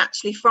where is she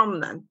actually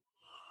from then?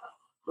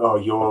 Oh,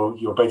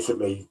 you're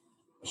basically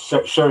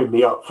showing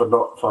me up for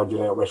not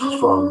finding out where she's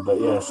from. But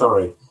yeah,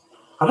 sorry.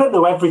 I don't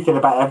know everything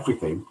about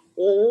everything.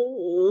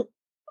 Oh.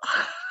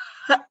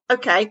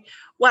 Okay.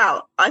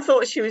 Well, I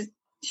thought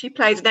she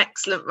played an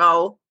excellent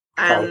role,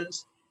 and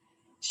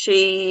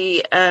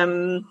she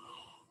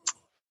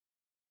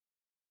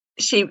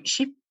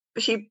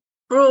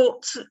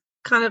brought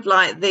kind of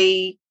like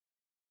the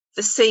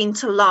scene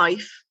to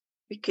life,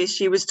 because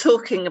she was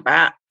talking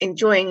about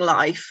enjoying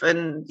life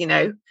and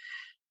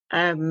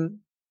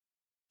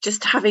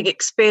just having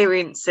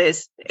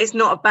experiences. It's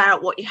not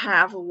about what you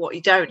have or what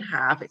you don't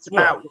have. It's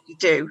about what you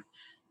do,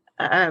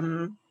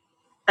 and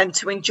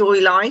to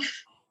enjoy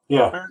life.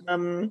 Yeah,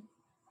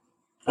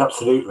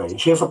 absolutely.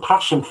 She has a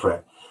passion for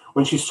it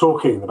when she's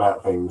talking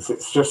about things.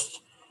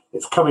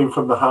 It's coming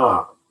from the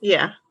heart.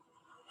 Yeah.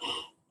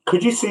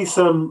 Could you see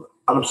some?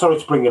 And I'm sorry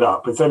to bring it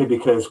up. It's only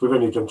because we've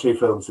only done 2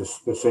 films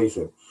this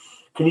season.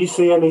 Can you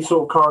see any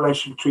sort of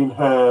correlation between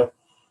her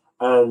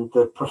and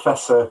the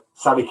Professor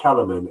Sally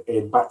Kellerman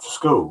in Back to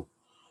School?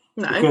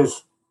 No.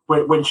 Because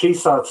when she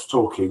starts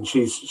talking,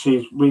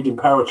 she's reading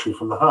poetry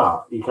from the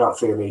heart. You can't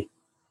see any.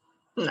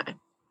 No.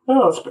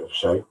 Oh, that's a bit of a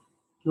shame.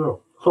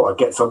 Oh, I thought I'd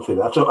get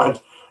something. I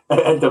thought I'd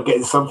end up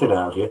getting something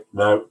out of you.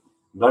 No,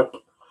 nope.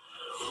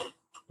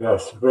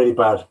 Yes, really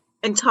bad.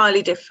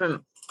 Entirely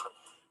different.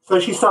 So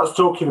she starts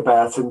talking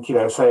about and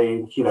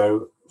saying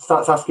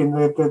starts asking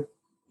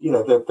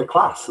the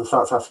class and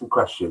starts asking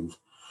questions,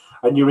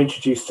 and you're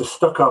introduced to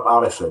stuck up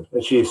Alison,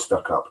 and she is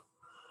stuck up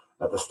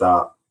at the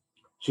start.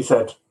 She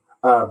said,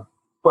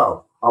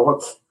 "Well, I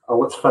once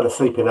fell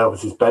asleep in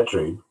Elvis's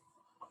bedroom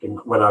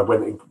when I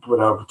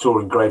was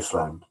touring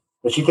Graceland,"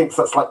 and she thinks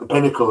that's like the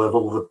pinnacle of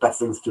all the best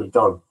things to have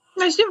done.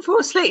 No, she didn't fall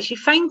asleep. She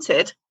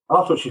fainted.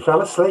 I thought she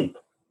fell asleep.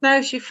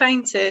 No, she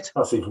fainted.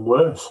 That's even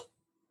worse.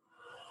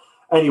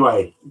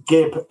 Anyway,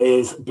 Gib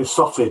is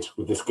besotted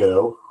with this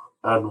girl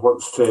and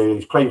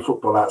he's playing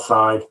football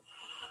outside.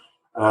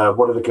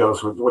 One of the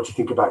girls went, "What do you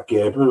think about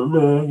Gib?" "Oh,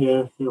 no,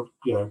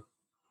 yeah.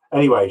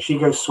 Anyway, she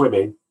goes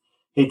swimming.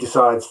 He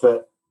decides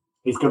that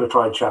he's going to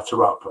try and chat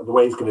her up. And the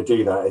way he's going to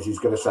do that is he's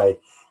going to say,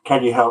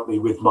 "Can you help me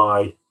with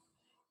my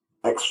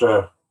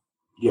extra,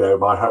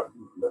 my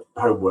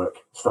homework,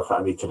 stuff that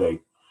I need to do?"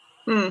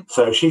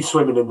 So she's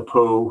swimming in the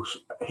pool.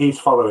 He's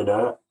following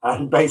her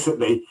and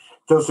basically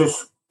does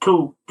this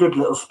cool, good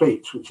little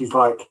speech, which is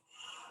like,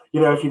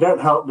 if you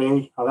don't help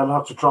me, I'll then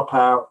have to drop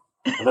out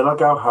and then I'll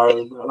go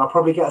home and I'll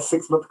probably get a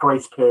 6-month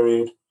grace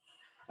period.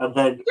 And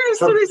then he goes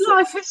through his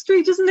life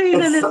history, doesn't he?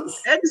 And then it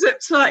ends up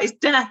to like his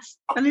death.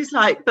 And he's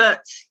like,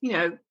 "But,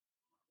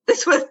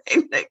 this one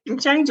thing that can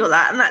change all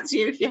that, and that's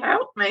you if you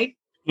help me."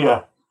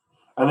 Yeah.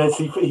 And then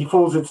he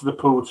falls into the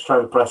pool to try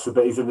and press her,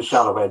 but he's in the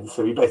shallow end,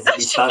 so he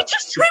basically stands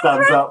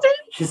up.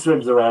 She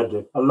swims around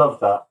him. I love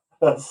that.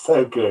 That's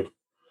so good.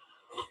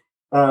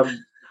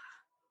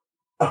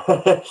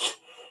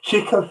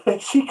 She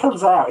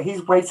comes out.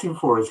 He's waiting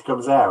for her. She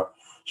comes out.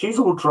 She's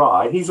all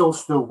dry. He's all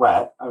still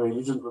wet. I mean, he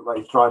doesn't look like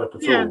he's dried up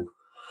at all.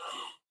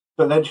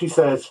 But then she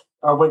says,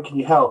 "Oh, when can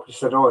you help?" She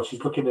said, "Oh,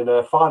 she's looking in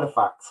her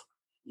Filofax."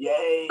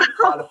 Yay,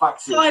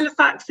 Filofaxes.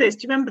 Filofaxes.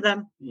 Do you remember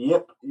them?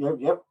 Yep.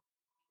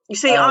 You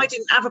see, I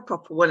didn't have a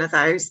proper one of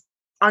those.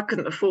 I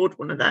couldn't afford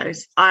one of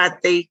those. I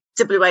had the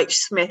W.H.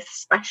 Smith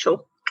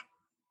special.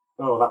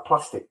 Oh, that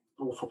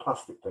awful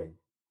plastic thing.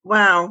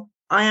 Wow.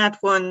 I had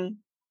one.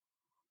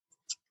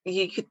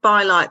 You could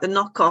buy like the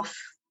knockoff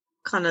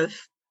kind of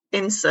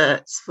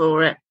inserts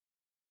for it.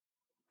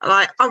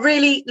 I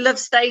really love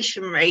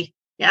stationery,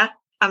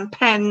 and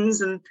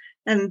pens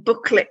and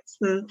booklets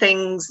and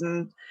things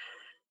and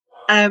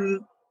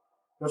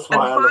that's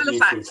why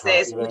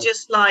Filofaxes were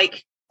just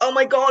like, "Oh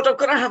my God, I've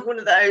got to have one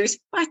of those."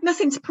 I had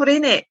nothing to put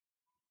in it.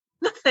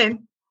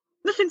 Nothing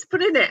to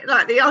put in it.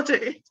 Like I was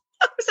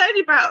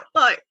only about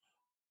like.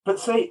 But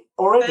see,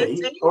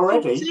 already,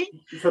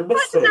 it's a mystery.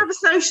 I didn't have a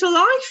social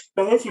life.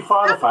 But here's your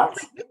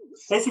Filofax.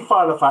 Here's your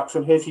Filofax,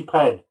 and here's your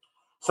pen.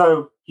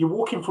 So you're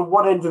walking from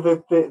one end of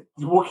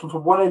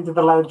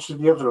the lounge to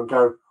the other, and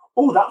go,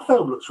 "Oh, that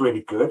film looks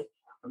really good.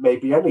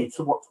 Maybe I need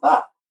to watch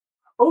that.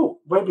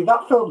 Oh, maybe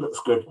that film looks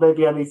good.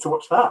 Maybe I need to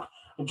watch that."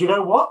 And do you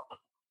know what?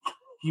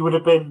 You would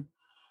have been.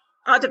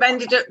 I'd have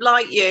ended up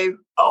like you.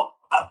 Oh.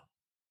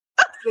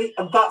 See,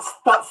 and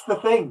that's the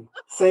thing.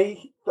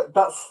 See,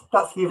 that's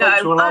the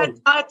eventual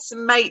aim. I had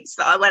some mates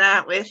that I went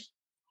out with.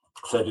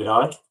 So did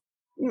I.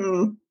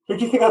 Who do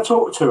you think I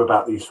talked to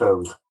about these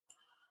films?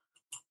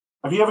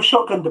 Have you ever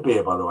shotgunned a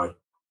beer, by the way?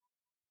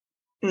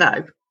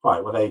 No.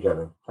 Right. Well, there you go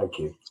then. Thank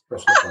you.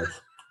 Rest my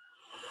case.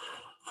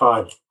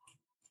 Fine.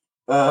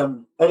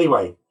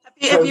 Anyway,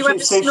 have you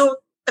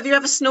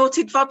ever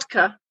snorted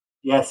vodka?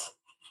 Yes.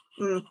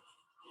 You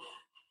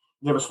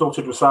ever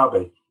snorted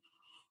wasabi?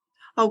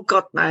 Oh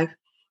God, no.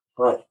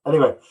 Right.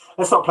 Anyway,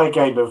 let's not play a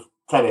game of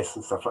tennis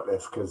and stuff like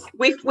this because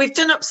we've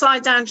done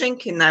upside down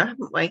drinking though,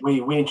 haven't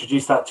we? We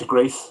introduced that to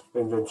Greece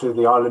and into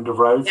the island of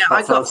Rhodes. Yeah,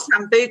 I got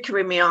sambuca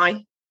in my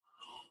eye.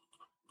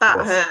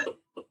 That hurt.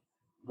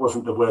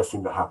 Wasn't the worst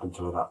thing that happened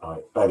to her that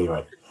night. But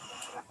anyway,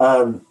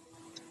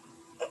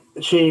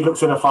 she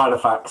looks in her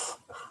Filofax.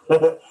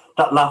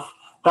 That laugh,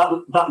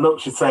 that look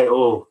should say it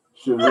all.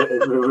 Should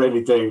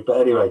really do. But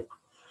anyway,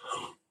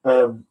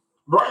 by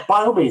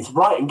all means,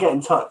 write and get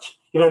in touch.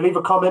 Leave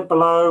a comment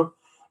below.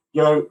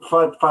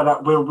 Find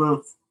out.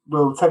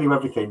 We'll tell you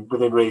everything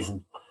within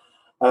reason.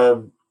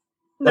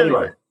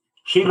 Anyway,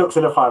 she looks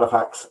in her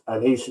Filofax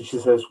and she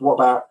says, "What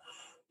about?"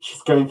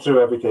 She's going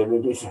through everything,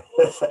 and he says,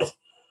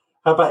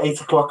 "How about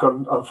 8 o'clock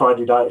on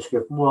Friday night?" She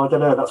goes, "Well, I don't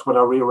know. That's when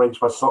I rearrange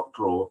my sock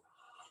drawer."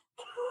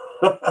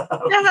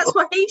 Yeah, that's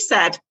what he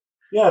said.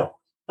 Yeah,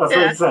 that's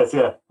what he says.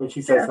 Yeah, when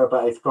she says, "How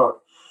about 8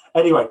 o'clock?"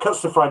 Anyway,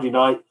 cuts to Friday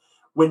night.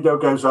 Window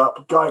goes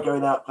up. Guy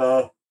going out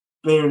there,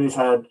 beer in his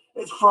hand.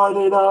 It's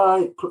Friday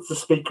night. Puts the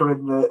speaker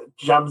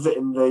jams it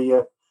in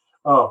the.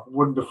 Oh,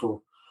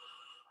 wonderful!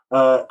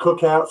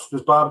 Cookouts.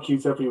 There's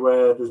barbecues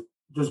everywhere.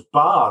 There's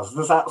bars.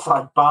 There's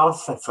outside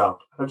bars set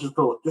up. I just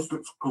thought this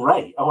looks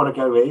great. I want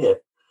to go here.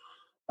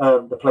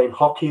 They're playing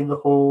hockey in the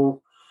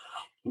hall.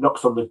 He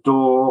knocks on the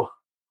door.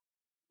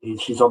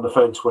 She's on the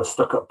phone to her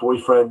stuck-up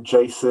boyfriend,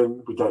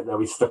 Jason. We don't know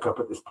he's stuck up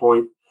at this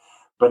point.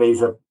 but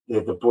he's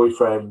the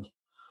boyfriend.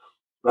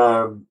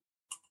 And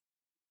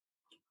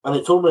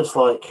it's almost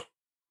like,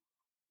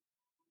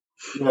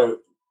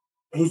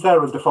 he's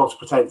there under false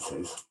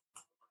pretenses.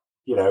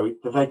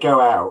 They go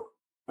out,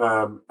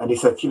 and he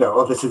said,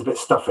 oh, this is a bit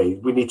stuffy.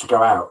 We need to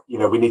go out.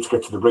 We need to go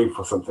to the roof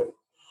or something.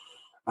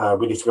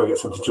 We need to go get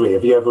something to eat.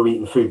 Have you ever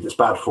eaten food that's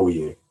bad for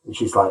you? And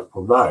she's like,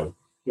 well, no.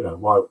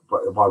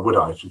 Why would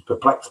I? She's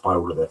perplexed by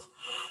all of this.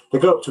 They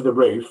go up to the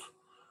roof,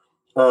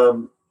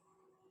 and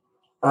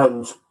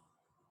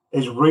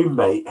his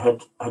roommate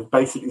had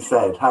basically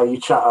said, how you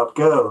chat up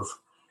girls,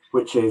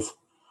 which is,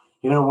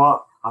 you know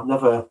what? I've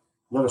never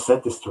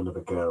said this to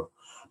another girl.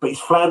 But he's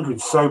floundering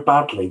so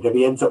badly that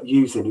he ends up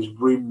using his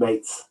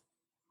roommate's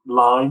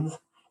lines.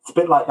 It's a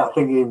bit like that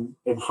thing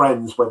in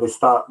Friends where they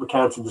start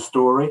recounting the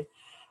story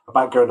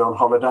about going on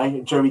holiday,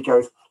 and Joey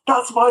goes,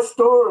 that's my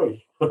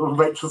story. And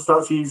Rachel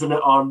starts using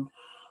it on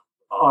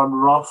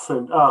Ross,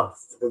 and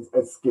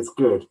it's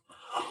good.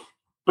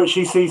 But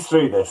she sees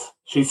through this.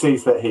 She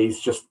sees that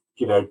he's just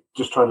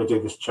trying to do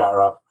this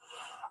chatter up.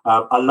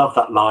 I love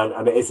that line,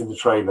 and it is in the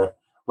trailer,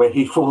 where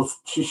he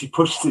falls, she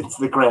pushes into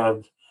the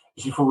ground,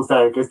 she falls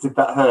down and goes, did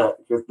that hurt?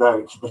 He goes,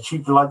 no. She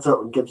lights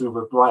up and gives him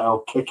a right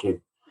old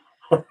kicking.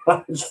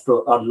 I just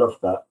thought, I love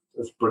that.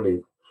 It's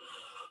brilliant.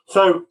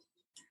 So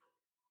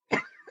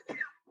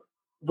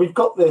we've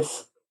got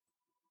this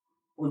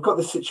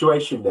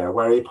situation now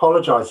where he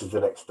apologises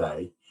the next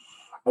day,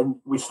 and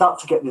we start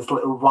to get this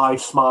little wry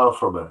smile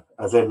from her,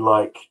 as in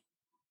like,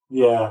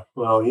 yeah,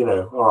 well,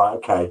 all right,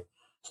 okay,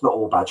 it's not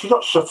all bad. She's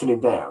not shutting him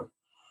down,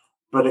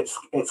 but it's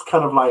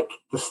kind of like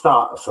the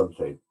start of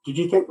something. Did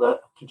you think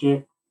that? Did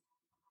you?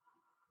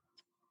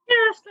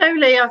 Yeah,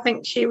 slowly. I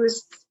think she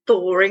was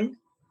thawing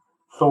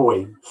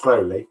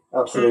slowly,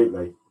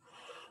 absolutely.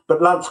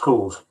 But Lance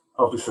calls,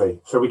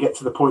 obviously, so we get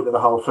to the point of the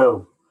whole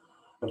film.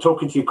 I'm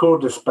talking to your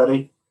cordless,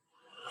 Betty.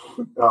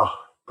 Oh,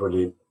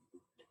 brilliant.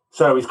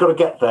 So he's got to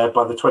get there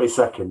by the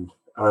 22nd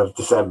of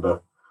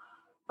December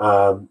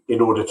in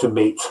order to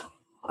meet,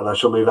 and I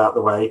shall move out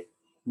the way,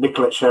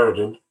 Nicolette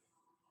Sheridan,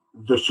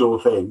 the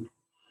sure thing,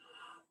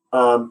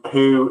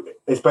 who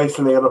is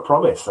basically on a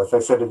promise, as they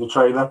said in the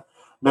trailer.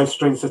 No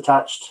strings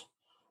attached,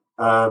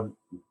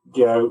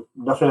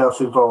 nothing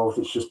else involved.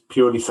 It's just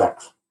purely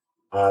sex.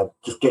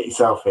 Just get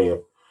yourself here.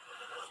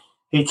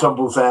 He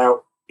tumbles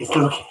out. He's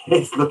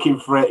looking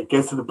for it. He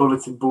goes to the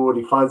bulletin board.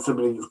 He finds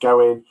somebody that's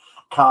going,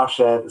 car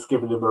share that's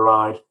giving him a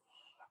ride,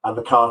 and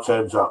the car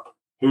turns up.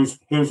 Who's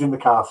in the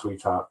car,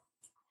 sweetheart?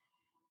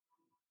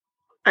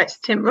 It's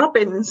Tim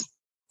Robbins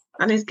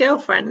and his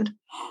girlfriend.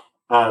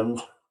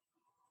 And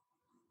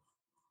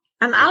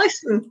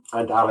Alison.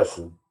 And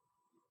Alison.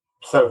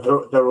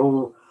 So they're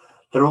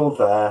all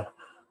there.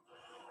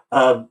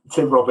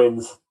 Tim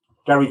Robbins,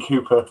 Gary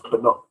Cooper,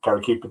 but not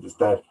Gary Cooper that's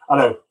dead. I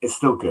know, it's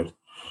still good.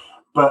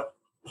 But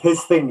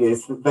his thing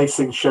is that they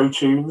sing show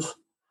tunes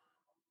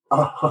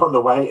on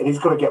the way, and he's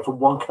got to get from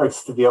one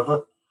coast to the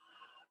other.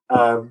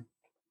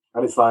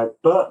 And it's like,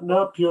 button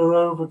up your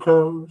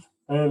overcoat.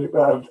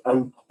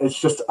 And it's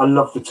just, I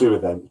love the two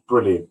of them. It's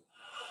brilliant.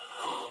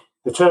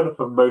 They turn up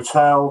at a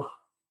motel.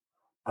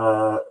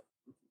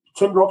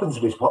 Tim Robbins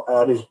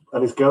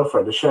and his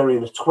girlfriend are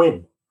sharing a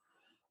twin.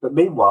 But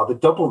meanwhile, the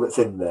double that's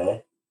in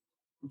there,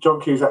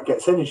 John Cusack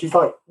gets in, and she's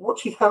like, what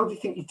the hell do you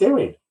think you're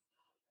doing?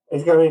 And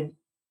he's going,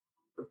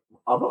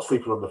 I'm not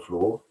sleeping on the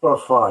floor. Well,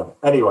 fine.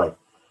 Anyway,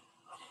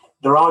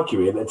 they're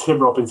arguing, and Tim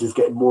Robbins is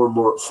getting more and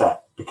more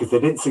upset because they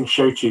didn't sing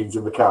show tunes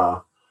in the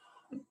car.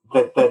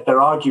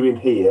 They're arguing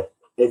here.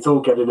 It's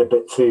all getting a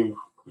bit too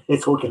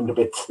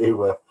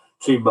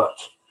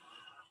much.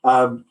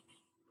 And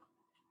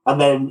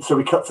then, so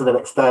we cut to the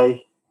next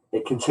day.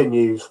 It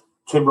continues.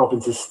 Tim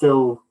Robbins is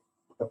still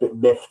a bit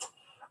miffed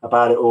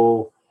about it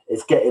all.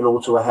 It's getting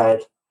all to a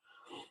head.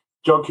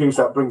 John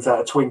Cusack brings out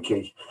a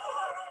Twinkie,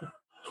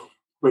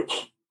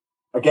 which,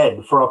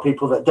 again, for our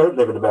people that don't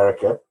live in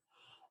America,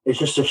 is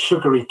just a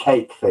sugary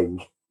cake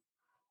thing.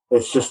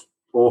 It's just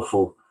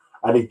awful.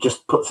 And he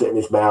just puts it in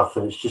his mouth,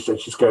 and it's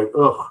just going,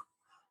 ugh.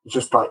 It's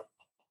just like,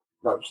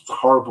 that's just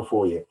horrible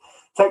for you.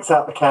 Takes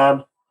out the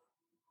can,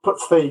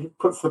 puts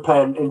the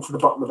pen into the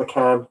bottom of the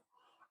can,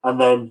 and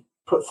then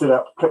puts it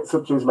up, clicks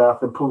up to his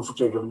mouth, and pulls the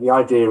trigger. And the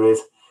idea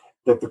is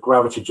that the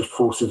gravity just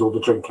forces all the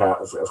drink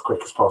out as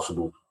quick as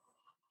possible.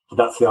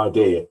 That's the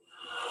idea.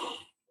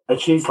 And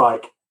she's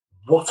like,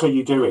 what are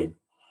you doing?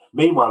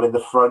 Meanwhile, in the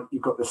front,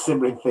 you've got the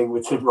simmering thing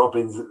with Tim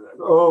Robbins.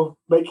 Oh,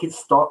 make it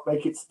stop,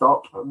 make it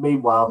stop. And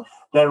meanwhile,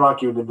 they're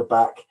arguing in the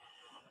back.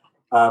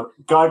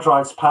 Guy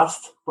drives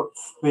past.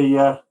 What's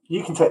the?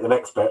 You can take the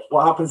next bit.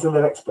 What happens in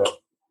the next bit?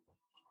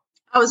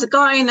 I was a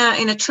guy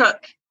in a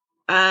truck.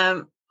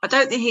 I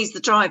don't think he's the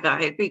driver.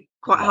 It'd be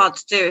quite hard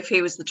to do if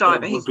he was the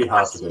driver. He's the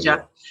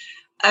passenger.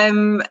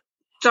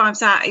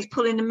 Drives out. He's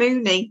pulling a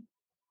moonie.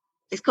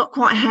 He's got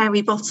quite a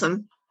hairy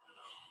bottom.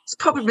 It's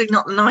probably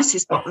not the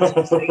nicest bottom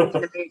to see in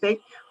the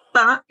movie,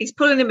 but he's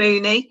pulling a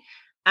moonie,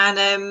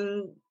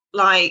 and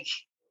like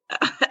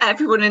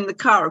everyone in the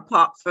car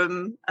apart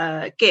from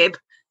Gibb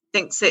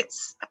thinks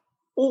it's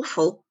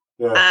awful.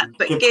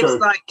 But Gibbs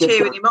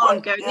cheering him on,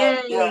 going,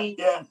 yay, like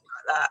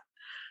that.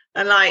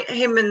 And like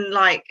him and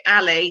like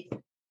Ali,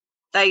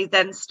 they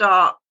then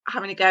start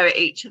having a go at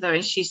each other,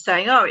 and she's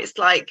saying, "Oh, it's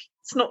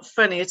not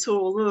funny at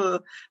all."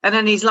 And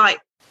then he's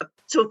like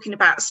talking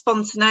about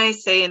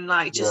spontaneity and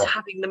like just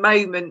having the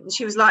moment. And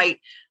she was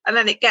like, and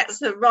then it gets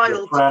her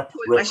riled to the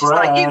point where she's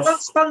like, "You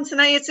want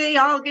spontaneity?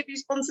 I'll give you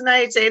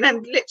spontaneity." And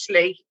then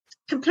literally,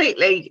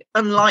 completely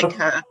unlike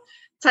her,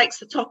 takes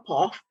the top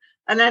off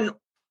and then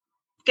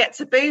gets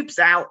her boobs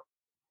out.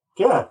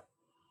 Yeah.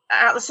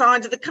 Out the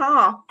side of the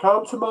car.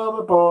 Come to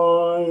mama,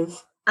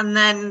 boys. And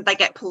then they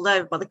get pulled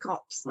over by the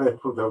cops. They're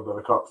pulled over by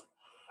the cops.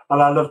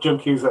 And I love John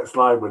Cusack's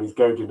line when he's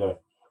goading her.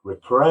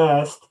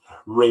 Repressed.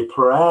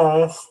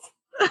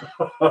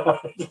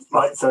 Just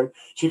like, so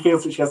she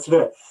feels that she has to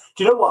do it.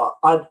 Do you know what?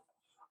 I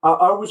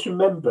always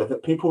remember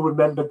that people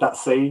remembered that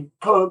scene.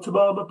 Come to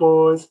mama,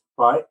 boys.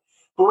 Right?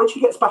 But when she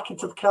gets back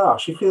into the car,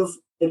 she feels,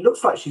 it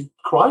looks like she's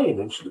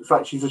crying and she looks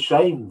like she's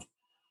ashamed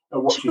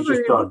of what she's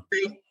just done.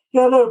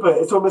 Yeah, no, but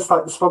it's almost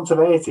like the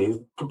spontaneity has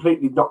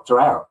completely knocked her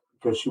out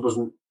because she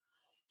wasn't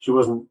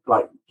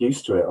like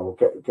used to it or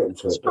getting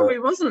to it. She probably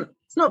wasn't.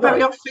 It's not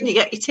very often you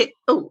get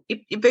your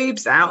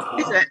boobs out,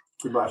 is it?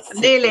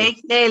 Nearly.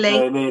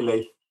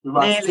 Nearly. We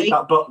might have to tick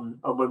that button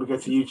on when we go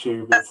to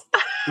YouTube.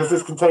 Does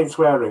this contain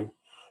swearing?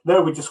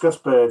 No, we discuss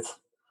birds.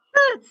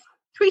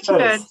 Tweety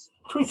birds.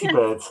 Tweety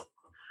birds.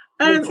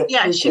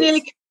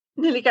 She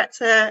nearly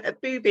gets a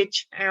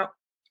boobage out.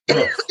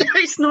 Yes.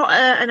 It's not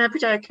an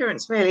everyday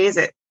occurrence, really, is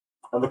it?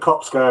 And the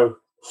cops go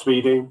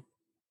speeding,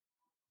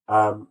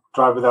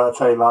 drive without a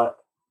taillight.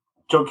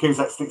 John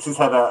Cusack sticks his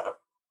head out,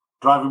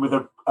 driving with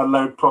a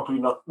load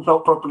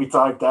not properly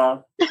tied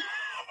down.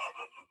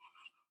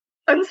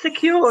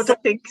 Unsecured, I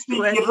think.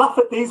 You laugh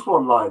at these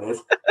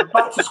one-liners.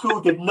 Back to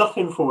School did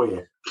nothing for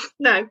you.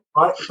 No.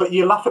 Right? But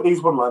you laugh at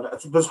these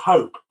one-liners. There's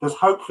hope. There's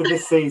hope for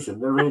this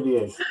season. There really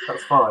is.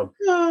 That's fine.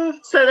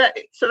 So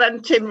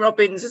then Tim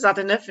Robbins has had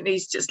enough and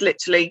he's just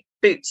literally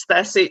boots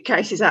their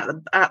suitcases out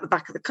the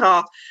back of the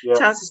car,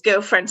 tells his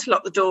girlfriend to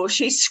lock the door.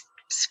 She's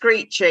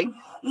screeching,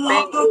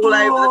 being all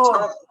over the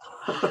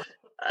top.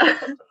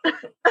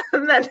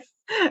 And then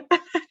he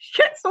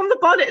gets on the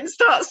bonnet and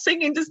starts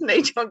singing, doesn't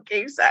he, John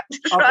Cusack? To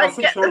try and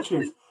get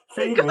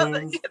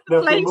feelings,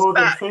 nothing more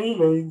than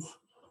feelings.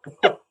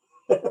 It's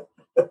a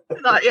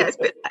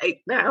bit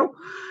late now.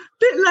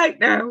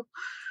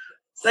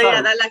 So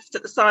they're left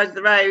at the side of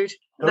the road,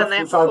 and then they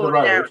have to fall it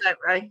out, don't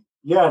they?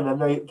 Yeah, and then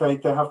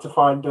they have to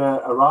find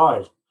a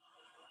ride.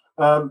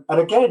 And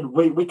again,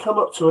 we come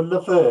up to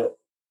another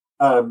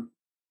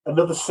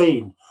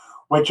scene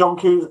where John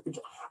Cusack.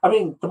 I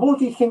mean, the more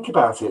you think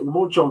about it, the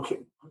more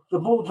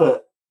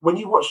that when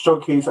you watch John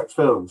Cusack's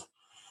films,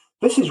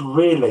 this is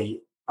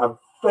really a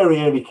very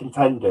early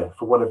contender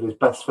for one of his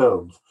best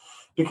films,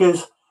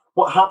 because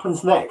what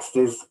happens next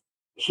is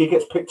she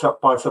gets picked up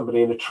by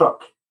somebody in a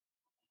truck,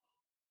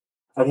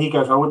 and he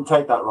goes, "I wouldn't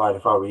take that ride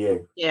if I were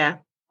you." Yeah.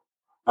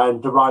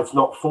 And the ride's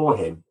not for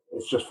him;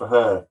 it's just for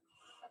her.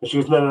 And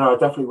she goes, "No, I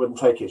definitely wouldn't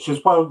take it." She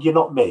goes, "Well, you're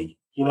not me,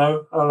 you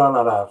know." "Oh,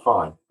 no,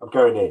 fine, I'm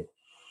going in."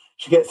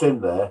 She gets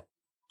in there.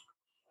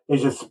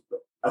 It's just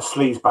a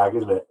sleaze bag,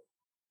 isn't it?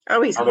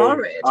 Oh, he's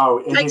horrid.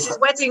 Takes his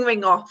wedding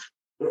ring off.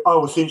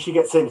 Oh, as soon as she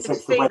gets in,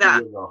 takes the wedding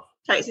ring off.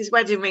 Takes his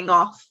wedding ring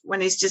off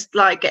when he's just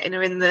like getting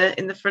her in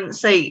the front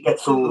seat.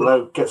 Gets all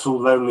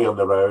lonely on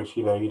the road.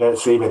 You know, you don't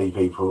see many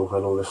people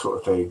and all this sort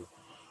of thing.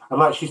 And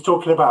like she's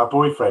talking about her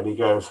boyfriend, he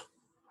goes,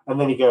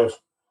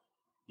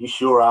 "You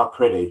sure are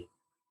pretty."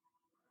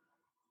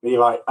 And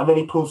you're like, and then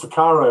he pulls the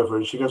car over,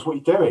 and she goes, "What are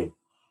you doing?"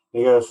 And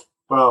he goes,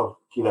 "Well,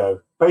 you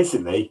know,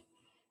 basically."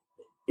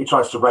 He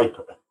tries to rape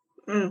her,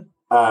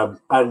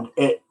 and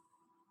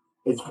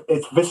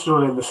it's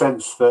visceral in the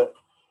sense that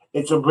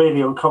it's a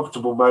really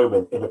uncomfortable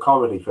moment in a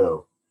comedy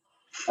film.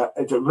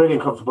 It's a really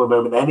uncomfortable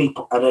moment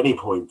at any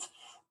point,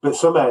 but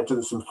somehow it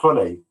doesn't seem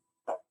funny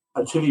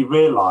until you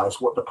realise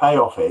what the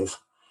payoff is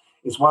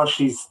while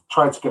she's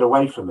trying to get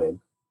away from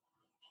him,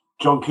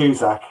 John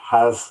Cusack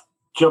has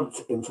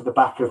jumped into the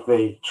back of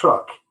the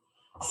truck,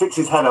 sticks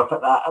his head up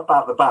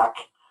about the back,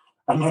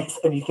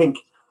 and you think,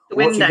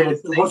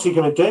 what's he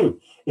going to do?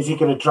 Is he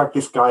going to drag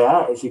this guy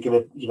out? Is he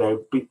going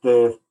to, beat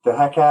the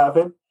heck out of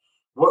him?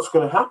 What's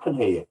going to happen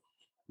here?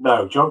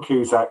 No, John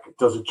Cusack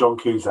does a John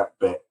Cusack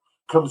bit,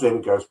 comes in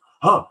and goes,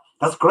 "Oh,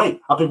 that's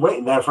great. I've been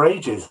waiting there for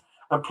ages."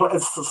 And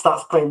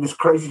starts playing this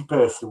crazy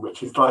person,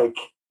 which is like...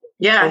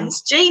 Yeah,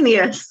 it's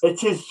genius.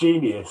 It is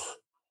genius.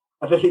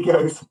 And then he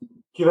goes,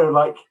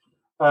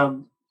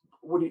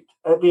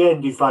 at the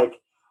end, he's like,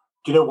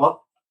 "Do you know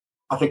what?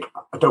 I think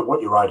I don't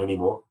want your ride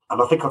anymore.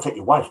 And I think I'll take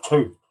your wife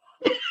too."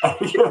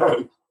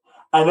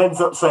 And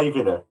ends up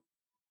saving her.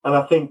 And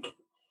I think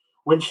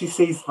when she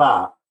sees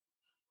that,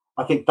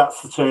 I think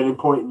that's the turning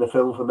point in the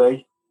film for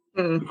me.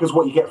 Because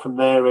what you get from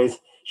there is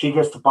she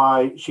goes to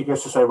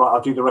say, "Right,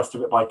 I'll do the rest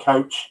of it by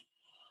coach.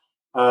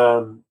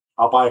 I'll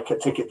buy a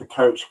ticket to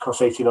coach, it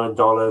costs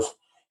 $89.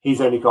 He's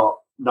only got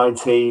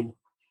 19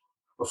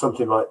 or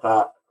something like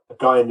that. A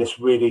guy in this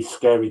really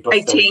scary bus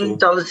station.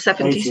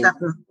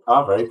 $18.77.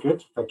 Ah, very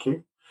good. Thank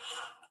you.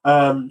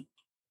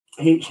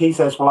 He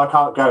says, well, I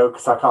can't go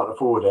because I can't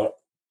afford it.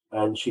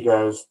 And she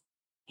goes,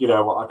 you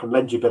know what, I can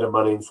lend you a bit of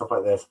money and stuff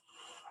like this.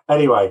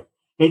 Anyway,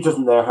 he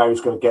doesn't know how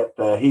he's going to get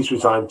there. He's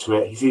resigned to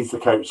it. He sees the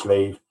coach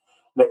leave.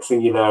 Next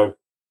thing you know,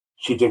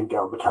 she didn't get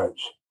on the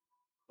coach.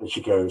 And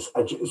she goes,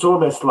 and it's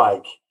almost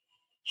like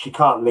she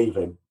can't leave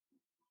him.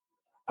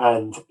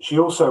 And she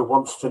also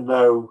wants to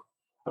know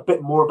a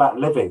bit more about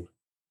living.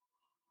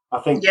 I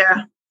think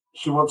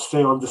she wants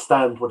to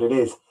understand what it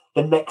is.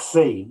 The next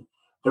scene,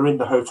 they're in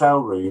the hotel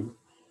room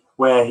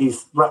where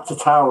he's wrapped a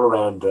towel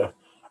around her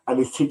and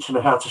he's teaching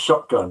her how to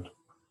shotgun.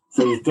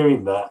 So he's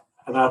doing that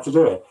and how to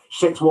do it.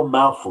 She takes one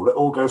mouthful, it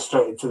all goes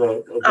straight into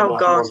the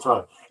mouth at one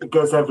time. It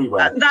goes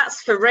everywhere.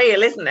 That's for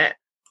real, isn't it?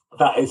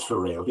 That is for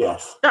real,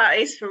 yes. That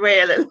is for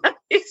real. And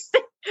he's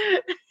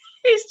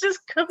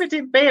just covered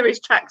in beer, his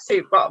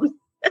tracksuit bottom.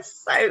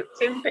 It's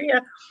soaked in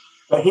beer.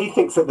 But he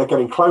thinks that they're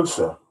getting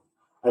closer.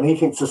 And he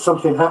thinks there's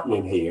something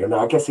happening here. And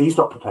I guess he's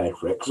not prepared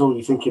for it because all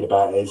he's thinking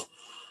about is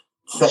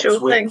sex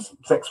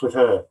with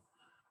her.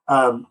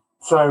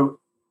 So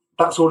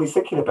that's all he's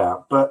thinking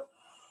about. But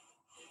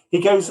he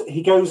goes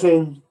to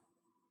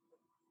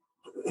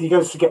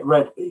get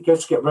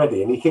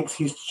ready, and he thinks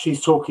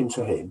she's talking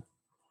to him.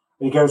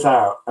 And he goes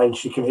out, and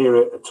she can hear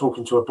it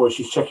talking to a boy.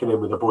 She's checking in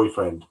with a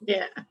boyfriend.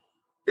 Yeah.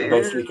 And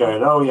basically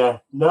going, oh yeah,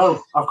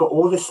 no, I've got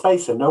all this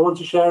space and no one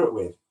to share it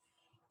with.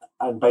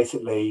 And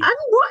basically, and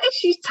what is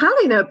she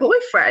telling her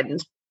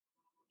boyfriend?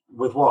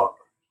 With what?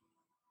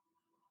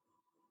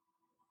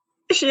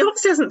 She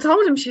obviously hasn't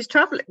told him she's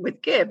travelling with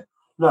Gib.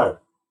 No.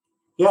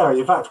 Yeah,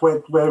 in fact,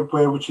 where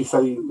would she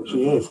say that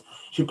she is?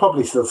 She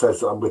probably still says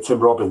that I'm with Tim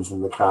Robbins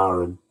in the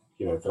car and,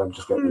 you know, that I'm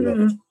just getting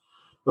lift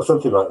or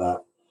something like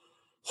that.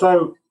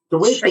 So the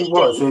weird thing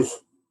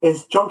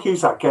is John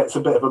Cusack gets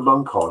a bit of a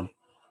monk on.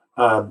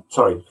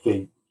 Sorry, for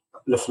the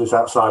listeners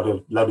outside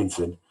of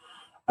Leamington.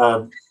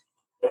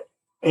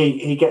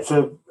 He gets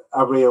a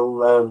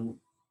real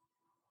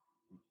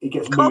he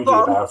gets moody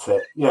about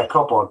it. Yeah,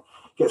 cop on.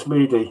 Gets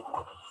moody.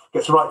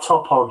 Gets the right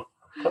top on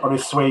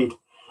his Swede.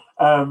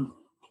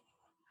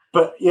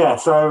 But yeah,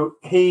 so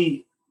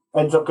he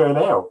ends up going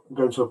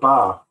to a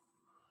bar.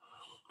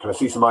 Can I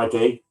see some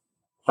ID?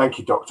 Thank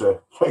you,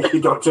 Doctor. Thank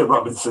you, Dr.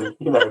 Robinson.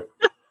 You know,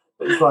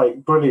 it's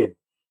like brilliant.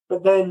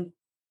 But then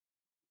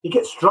he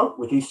gets drunk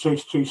with these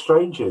two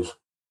strangers.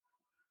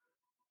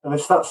 And they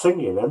start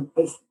singing, and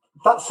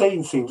that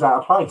scene seems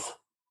out of place.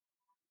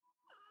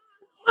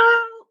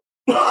 Well,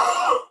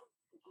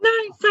 no,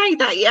 say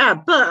that, yeah,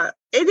 but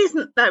it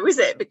isn't though, is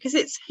it? Because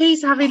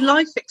he's having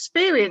life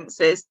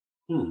experiences.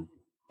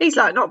 He's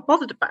like not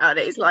bothered about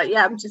it. He's like,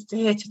 yeah, I'm just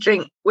here to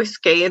drink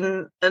whiskey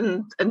and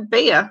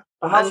beer.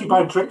 But how's he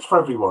buying drinks for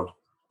everyone?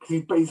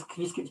 Because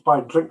he just keeps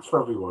buying drinks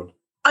for everyone.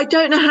 I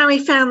don't know how he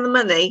found the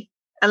money,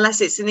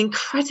 unless it's an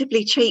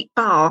incredibly cheap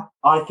bar.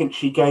 I think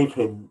she gave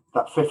him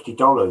that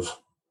 $50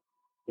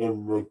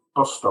 in the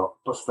bus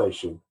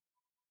station.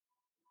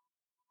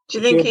 Do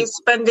you think he's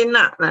spending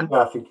that then?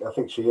 Yeah, I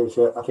think she is.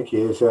 Yeah, I think he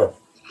is. Yeah.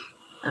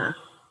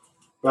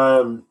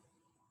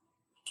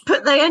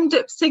 But they end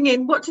up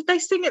singing. What did they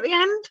sing at the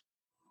end?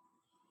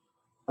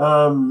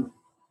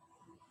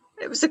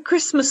 It was a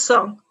Christmas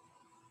song.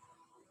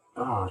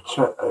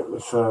 It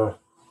was.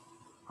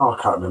 I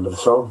can't remember the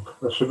song.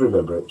 I should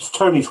remember it. It's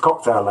Tony's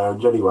Cocktail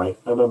Lounge. Anyway,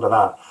 I remember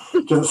that.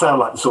 It doesn't sound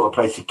like the sort of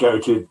place you go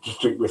to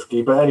just drink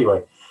whiskey, but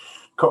anyway,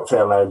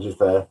 Cocktail Lounge is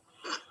there.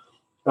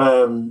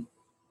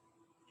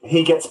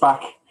 He gets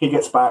back.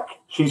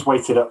 She's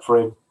waited up for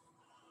him.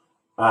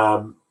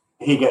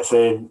 He gets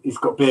in. He's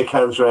got beer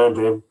cans around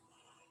him.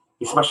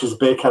 He smashes a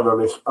beer can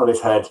on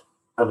his head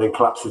and then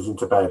collapses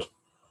into bed.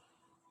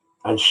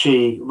 And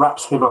she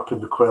wraps him up in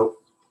the quilt,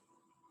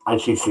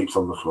 and she sleeps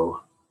on the floor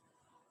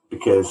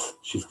because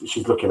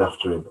she's looking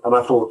after him. And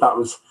I thought that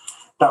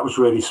was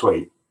really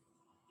sweet,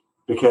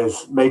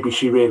 because maybe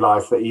she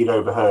realised that he'd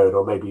overheard,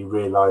 or maybe he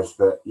realised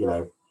that, you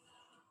know.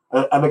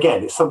 And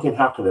again, it's something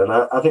happening. And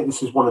I think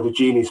this is one of the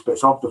genius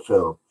bits of the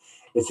film,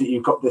 is that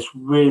you've got this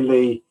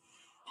funny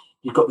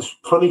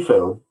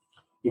film,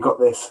 you've got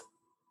this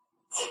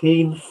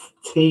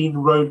teen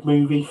road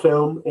movie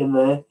film in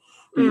there,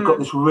 but you've got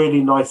this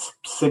really nice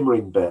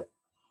simmering bit,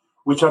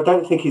 which I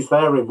don't think is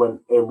there in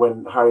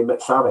when Harry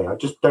Met Sally. I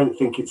just don't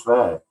think it's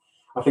there.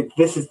 I think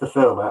this is the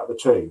film out of the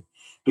two,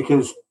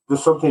 because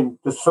there's something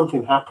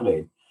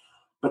happening,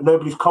 but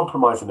nobody's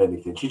compromising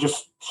anything. She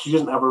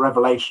doesn't have a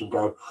revelation.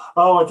 Go,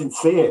 oh, I didn't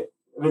see it.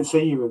 I didn't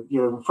see you.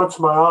 You're in front of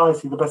my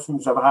eyes. You're the best thing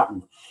that's ever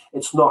happened.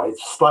 It's not.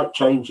 It's slight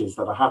changes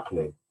that are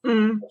happening.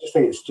 I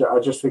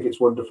just think it's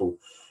wonderful.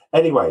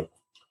 Anyway,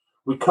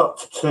 we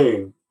cut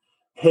to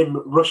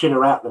him rushing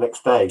her out the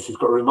next day. So he's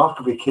got a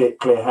remarkably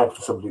clear head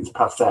for somebody that's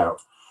passed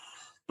out.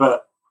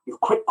 But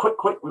quick,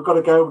 we've got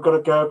to go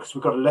because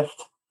we've got a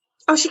lift.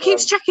 Oh, she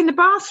keeps checking the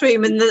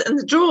bathroom and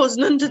the drawers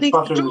and underneath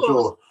the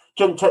drawers.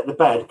 She doesn't take the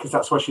bed because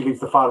that's where she leaves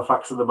the final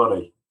facts and the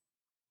money.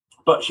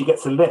 But she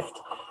gets a lift.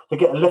 They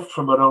get a lift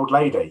from an old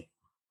lady.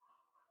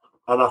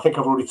 And I think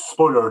I've already,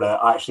 spoiler alert,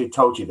 I actually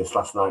told you this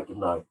last night,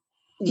 didn't I?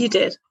 You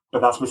did.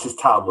 But that's Mrs.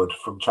 Talmud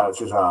from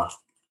Chance's Arse.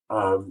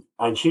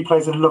 And she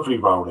plays a lovely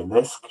role in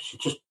this because she's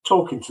just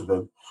talking to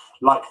them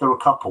like they're a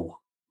couple.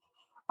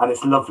 And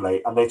it's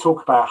lovely. And they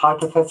talk about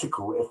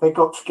hypothetical, if they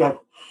got together,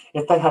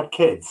 if they had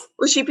kids.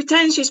 Well, she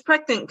pretends she's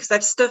pregnant because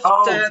they've stuffed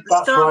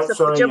the stars of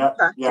the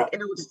jumper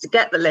in order to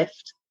get the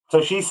lift.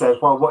 So she says,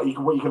 well, what are you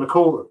going to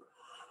call them?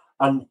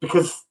 And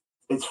because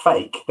it's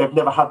fake, they've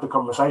never had the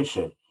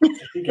conversation. So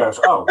she goes,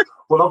 oh,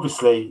 well,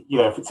 obviously,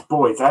 if it's a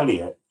boy, it's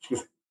Elliot. She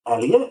goes,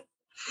 Elliot?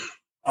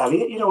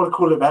 Elliot? You don't want to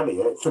call him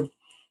Elliot. So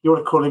you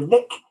want to call him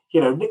Nick.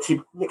 Nick's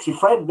your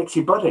friend, Nick's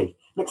your buddy.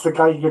 Nick's the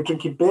guy you go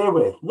drinking beer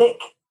with.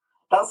 Nick.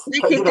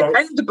 Nick is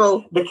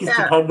dependable. Nick is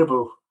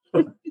dependable.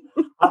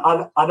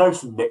 I know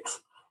some Nicks.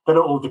 They're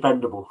not all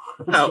dependable.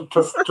 Oh.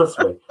 Trust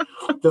me.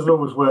 It doesn't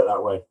always work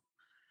that way.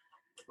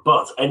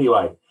 But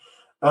anyway,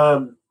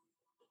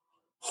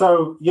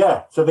 so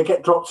they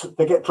get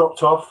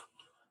dropped off.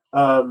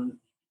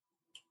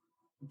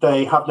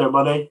 They have no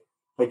money.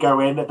 They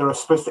go in. They're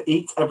supposed to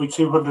eat every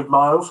 200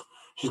 miles.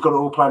 She's got it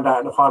all planned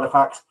out in the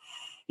Halifax.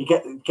 He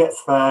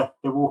gets there.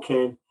 They walk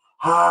in.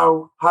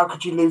 How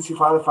could you lose your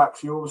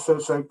Halifax? You're always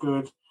so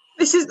good.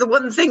 This is the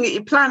one thing that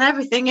you plan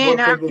everything in.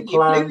 How can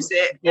you lose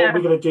it? What are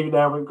we going to do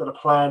now? We've got a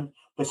plan.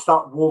 They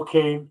start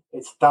walking.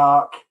 It's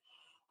dark.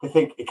 They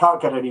think it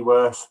can't get any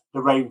worse.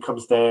 The rain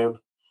comes down.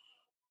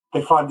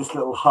 They find this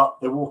little hut.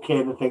 They walk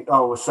in and think,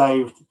 oh, we're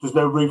saved. There's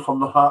no roof on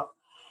the hut.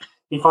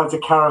 He finds a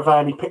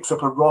caravan. He picks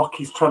up a rock.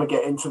 He's trying to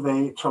get into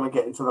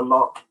the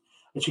lock.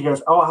 And she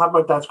goes, oh, I have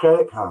my dad's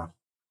credit card.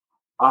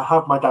 I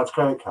have my dad's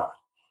credit card.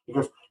 He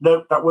goes,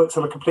 no, that works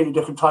on a completely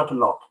different type of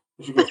lock.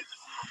 And she goes,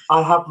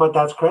 I have my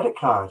dad's credit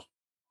card.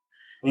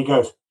 And he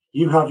goes,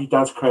 you have your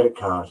dad's credit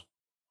card.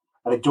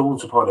 And it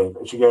dawns upon him.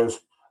 And she goes,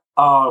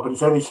 oh, but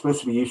it's only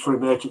supposed to be used for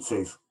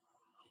emergencies.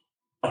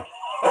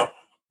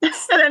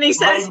 And then he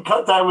says,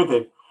 cut down with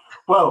him.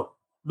 Well,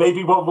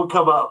 maybe one will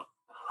come up.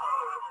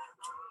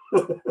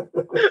 Oh,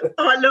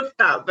 I love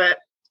that bit.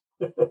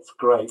 It's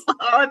great. Oh,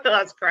 I thought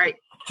that's great.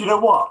 Do you know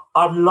what?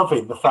 I'm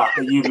loving the fact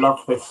that you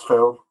love this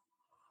film.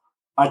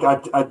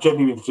 I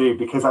genuinely do,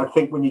 because I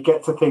think when you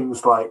get to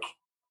things like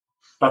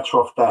Better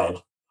Off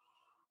Dead,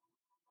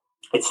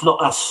 it's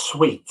not as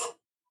sweet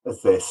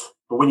as this.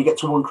 But when you get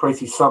to One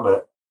Crazy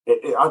Summer,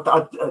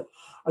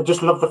 I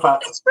just love the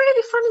fact. It's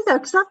really funny though,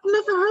 because I've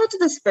never heard of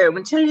this film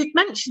until you'd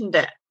mentioned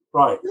it.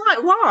 Right.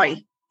 Like,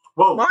 why?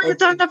 Well, why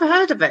had I never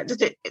heard of it?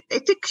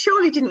 It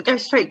surely didn't go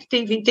straight to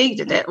DVD,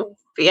 did it? Or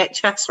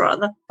VHS,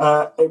 rather.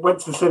 It went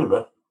to the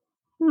cinema.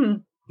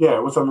 Yeah,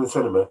 it was on the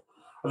cinema.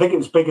 I think it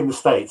was big in the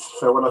States.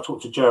 So when I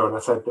talked to Joe and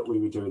I said that we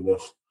were doing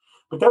this.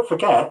 But don't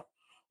forget,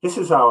 this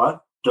is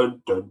our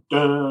dun dun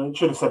dun.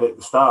 Should have said it at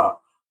the start.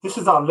 This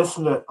is our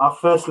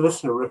first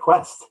listener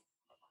request.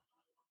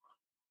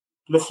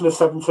 Listener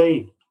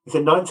 17. Is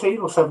it 19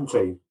 or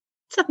 17?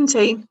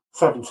 17.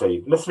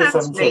 17. Listener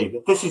That's 17.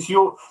 Me. This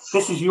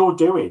is your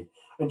doing.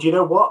 And do you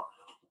know what?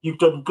 You've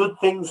done good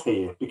things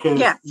here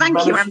because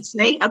thank you,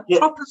 Anthony. A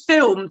proper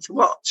film to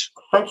watch.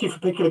 Thank you for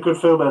picking a good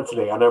film,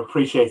 Anthony, and I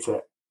appreciate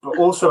it. But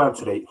also,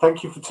 Anthony,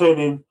 thank you for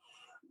turning.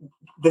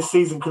 This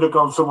season could have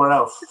gone somewhere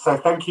else, so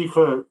thank you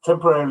for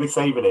temporarily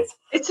saving it.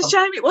 It's a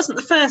shame it wasn't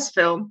the first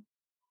film.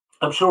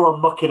 I'm sure I'll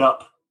muck it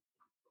up.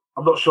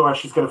 I'm not sure how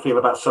she's going to feel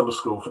about Summer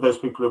School. For those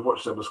people who've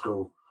watched Summer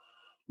School,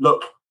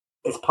 look,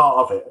 it's part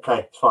of it.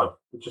 Okay, it's fine.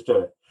 We'll just do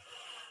it.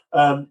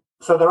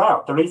 So they're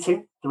out. They're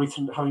eating,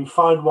 having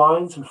fine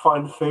wines and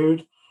fine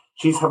food.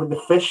 She's having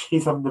the fish.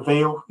 He's having the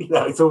veal.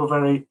 It's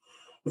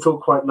all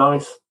quite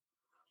nice.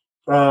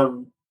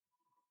 And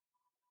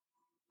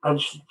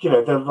she,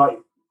 they're like,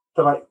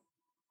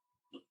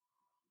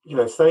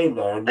 staying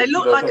there. And they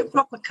look like a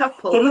proper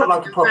couple. They look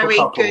like a proper couple.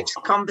 Very good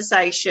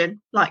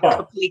conversation,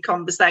 coupley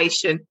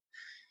conversation.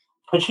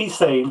 And she's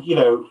saying,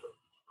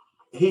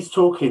 he's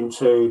talking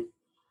to,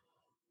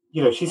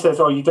 she says,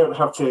 oh, you don't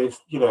have to,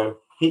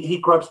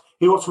 he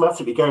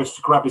automatically goes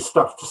to grab his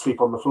stuff to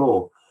sleep on the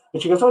floor.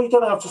 And she goes, oh, you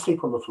don't have to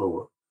sleep on the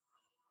floor.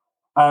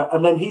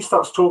 And then he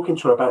starts talking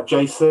to her about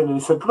Jason, and he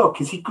said,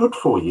 look, is he good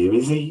for you?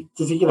 Is he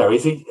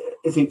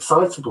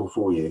excitable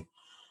for you?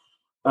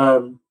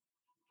 And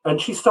I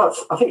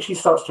think she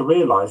starts to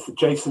realise that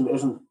Jason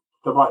isn't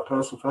the right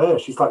person for her.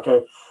 She's like,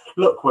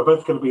 look, we're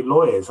both going to be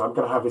lawyers. I'm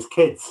going to have his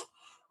kids.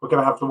 We're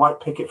going to have the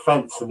white picket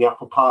fence and the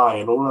apple pie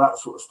and all of that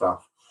sort of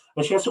stuff.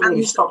 And she hasn't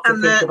really stopped to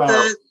think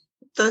about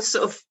the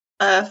sort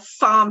of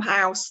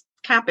farmhouse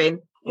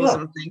cabin or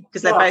something,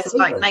 because they're both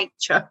like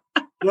nature.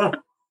 Yeah.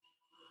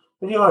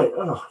 And you're like,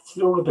 oh, it's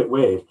all a bit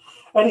weird.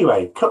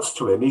 Anyway, cuts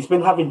to him. He's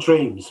been having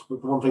dreams. The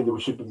one thing that we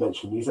should be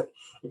mentioning, he's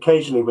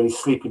occasionally when he's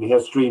sleeping, he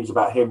has dreams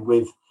about him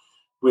with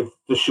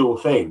the sure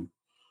thing.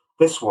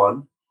 This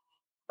one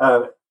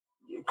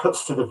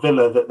cuts to the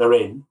villa that they're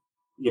in,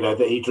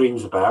 that he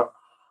dreams about.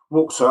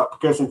 Walks up,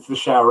 goes into the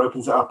shower,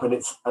 opens it up, and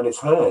it's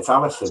her. It's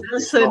Alison.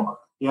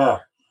 Yeah.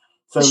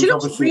 So she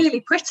looks really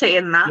pretty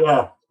in that.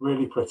 Yeah,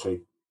 really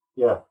pretty.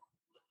 Yeah.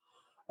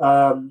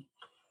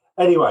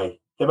 Anyway,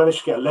 they managed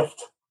to get a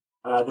lift.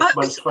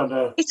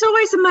 It's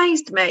always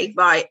amazed me,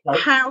 right,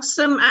 how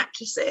some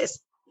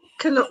actresses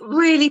can look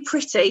really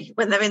pretty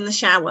when they're in the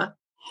shower.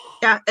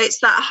 Yeah, it's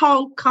that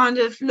whole kind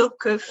of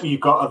look of... You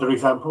got other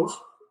examples?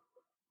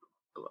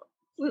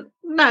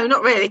 No,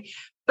 not really.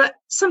 But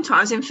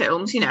sometimes in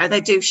films,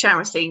 they do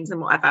shower scenes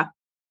and whatever.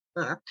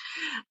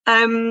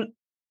 And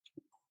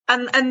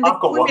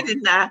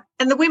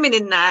the women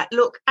in there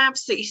look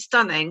absolutely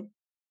stunning.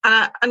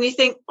 And you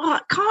think, oh,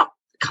 it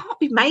can't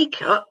be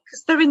makeup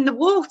because they're in the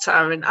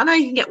water. And I know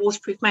you can get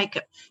waterproof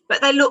makeup,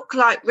 but they look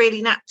like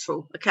really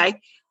natural.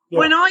 Okay. Yeah.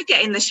 When I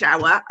get in the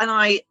shower and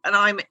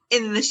I'm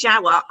in the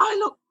shower, I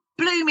look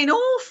blooming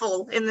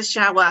awful in the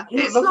shower.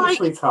 It's like,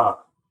 sweetheart.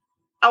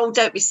 Oh,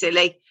 don't be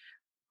silly.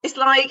 It's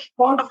like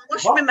I've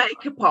washed my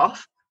makeup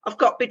off. I've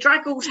got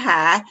bedraggled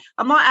hair.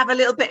 I might have a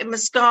little bit of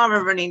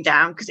mascara running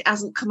down because it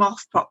hasn't come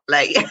off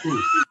properly.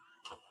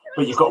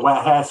 But you've got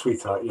wet hair,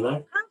 sweetheart,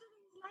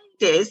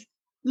 Ladies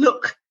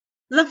look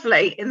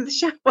lovely in the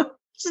shower.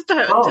 Just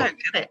don't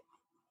get it.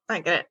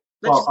 Don't get it.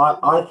 Well,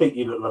 I think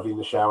you look lovely in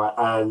the shower,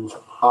 and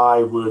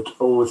I would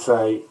always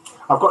say,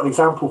 I've got an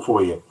example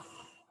for you.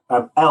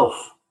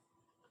 Elf,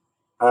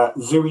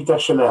 Zooey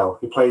Deschanel,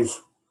 who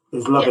plays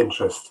his love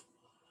interest,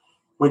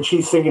 when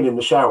she's singing in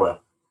the shower.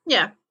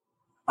 Yeah.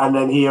 And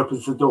then he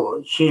opens the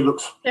door. She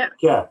looks,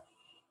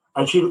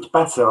 and she looks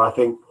better, I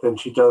think, than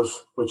she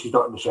does when she's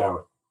not in the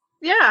shower.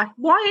 Yeah.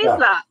 Why is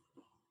that?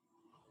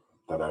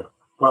 I don't know.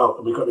 Well,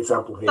 we've got an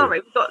example here.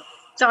 Sorry, we got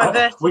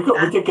diverted. We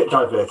did get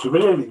diverted,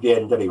 really at the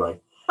end anyway.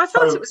 I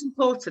thought it was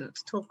important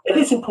to talk about.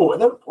 It is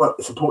important. Well,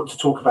 it's important to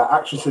talk about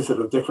actresses that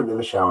look different in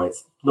the shower.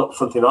 It's not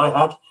something I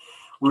had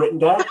written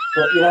down,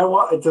 but you know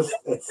what?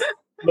 It's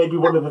maybe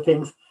one of the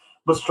things.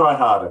 Must try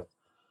harder.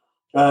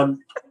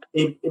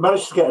 He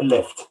managed to get a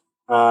lift.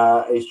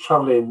 He's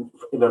travelling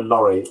in a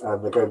lorry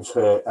and they're going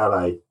to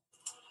LA.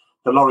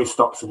 The lorry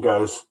stops and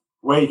goes,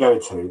 "Where are you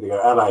going to?" They go,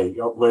 "LA.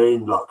 We're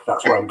in luck.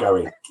 That's where I'm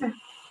going."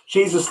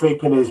 She's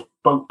asleep in his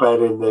bunk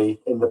bed in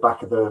the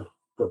back of the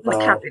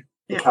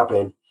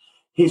cabin.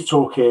 He's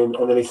talking,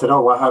 and then he said,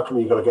 "Oh, well, how come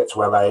you got to get to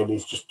LA?" And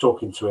he's just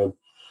talking to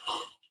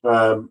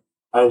him.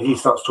 And he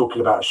starts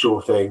talking about a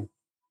sure thing.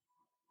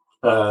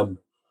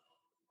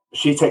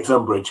 She takes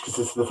umbrage because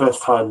this is the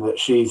first time that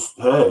she's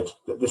heard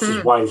that this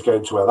is why he's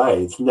going to LA.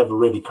 It's never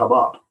really come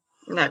up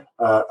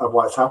of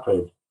why it's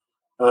happening.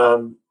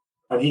 And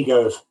he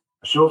goes,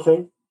 "A sure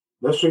thing?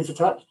 No strings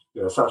attached?"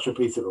 Starts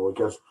repeating it all. He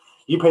goes,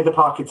 "You pay the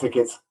parking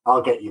tickets,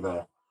 I'll get you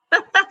there."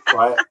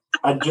 Right?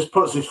 And just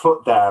puts his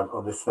foot down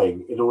on this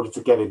thing in order to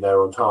get in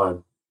there on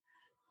time.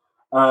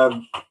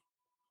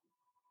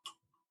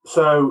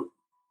 So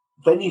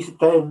then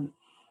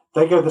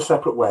they go the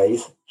separate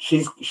ways.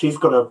 She's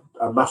got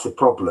a massive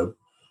problem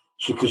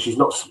because she's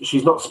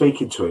not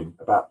speaking to him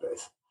about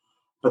this.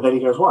 But then he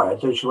goes, "Why?"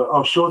 And then she went,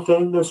 "Oh, sure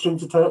thing, no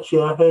strings attached.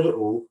 Yeah, I heard it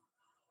all."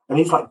 And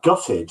he's like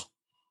gutted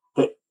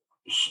that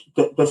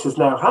this has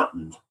now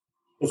happened.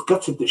 It's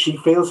gutted that she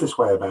feels this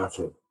way about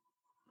him,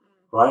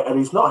 right? And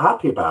he's not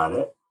happy about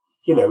it.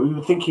 We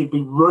would think he'd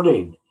be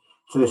running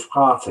to this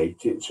party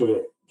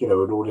to in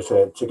order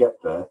to get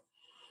there.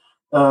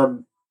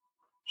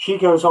 She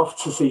goes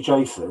off to see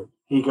Jason.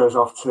 He goes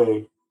off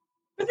to.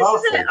 But this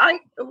is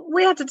it.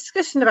 We had a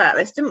discussion about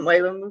this, didn't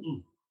we,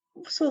 when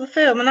we saw the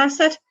film? And I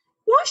said,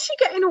 "Why is she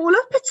getting all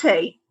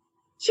uppity?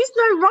 She's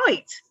no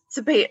right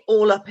to be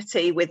all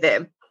uppity with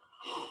him.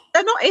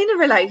 They're not in a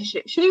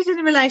relationship. She's in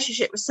a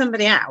relationship with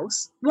somebody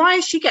else. Why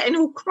is she getting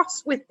all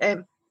cross with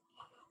him?"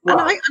 Well,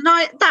 and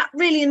I that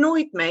really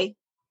annoyed me.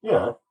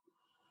 Yeah.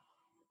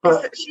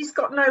 But she's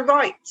got no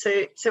right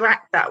to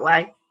act that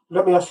way.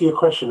 Let me ask you a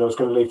question I was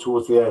going to leave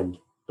towards the end,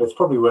 but it's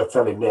probably worth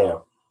telling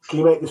now. Can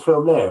you make this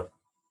film now?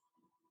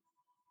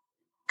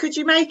 Could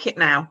you make it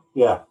now?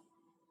 Yeah.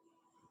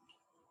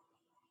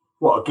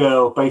 What, a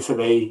girl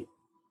basically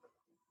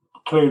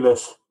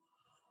clueless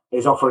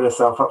is offering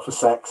herself up for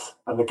sex,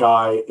 and the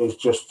guy is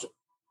just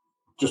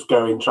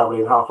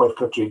travelling halfway the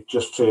country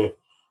just to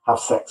have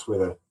sex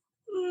with her.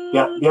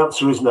 Yeah, the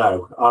answer is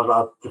no.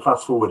 I'll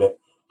fast forward it.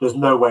 There's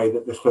no way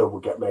that this film will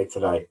get made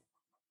today.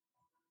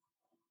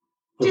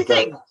 Do you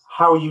think?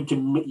 How are you?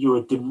 You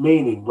are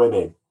demeaning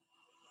women.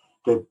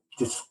 The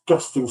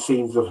disgusting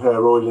scenes of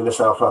her oiling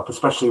herself up,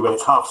 especially when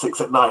it's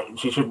 6:30 at night and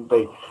she shouldn't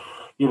be,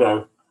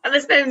 And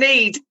there's no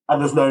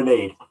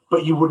need.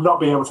 But you would not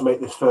be able to make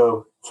this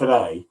film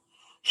today.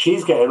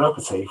 She's getting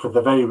uppity for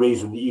the very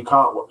reason that you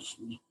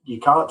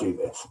can't do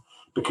this,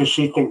 because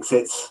she thinks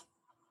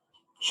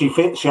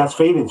she has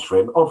feelings for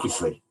him.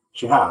 Obviously,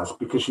 she has,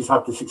 because she's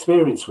had this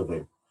experience with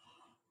him.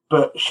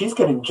 But she's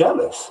getting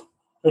jealous,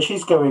 and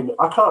she's going,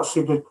 I can't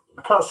see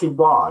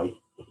why.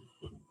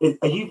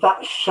 Are you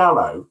that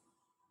shallow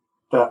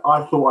that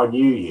I thought I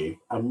knew you,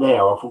 and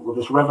now I thought, with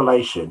this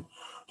revelation,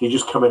 you're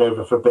just coming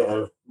over for a bit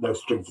of no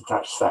strings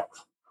attached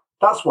sex?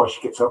 That's why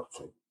she gets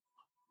uppity.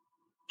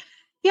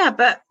 Yeah,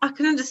 but I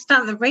can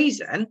understand the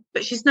reason,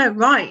 but she's no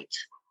right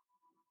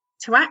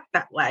to act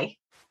that way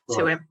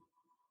to him.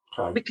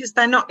 Okay. Because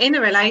they're not in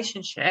a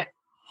relationship.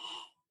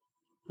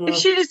 Yeah. If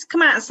she just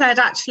come out and said,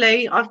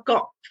 "Actually, I've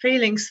got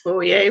feelings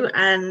for you,"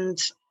 and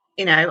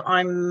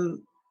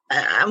and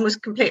was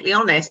completely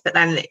honest, but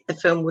then the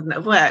film wouldn't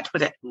have worked,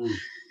 would it?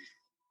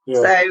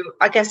 Yeah. So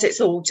I guess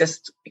it's all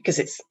just because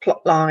it's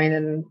plot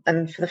line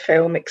and for the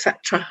film,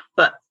 etc.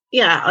 But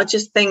yeah, I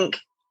just think,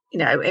 you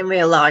know, in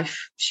real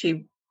life,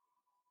 she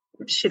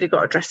should have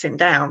got a dressing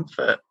down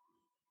for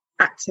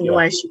acting the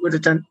way she would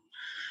have done.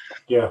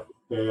 Yeah.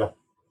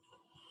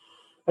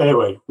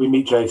 Anyway, we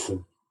meet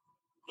Jason.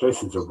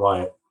 Jason's a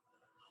riot.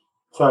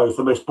 So he's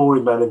the most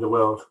boring man in the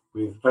world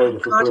with very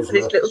little charisma.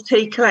 His little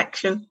tea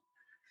collection.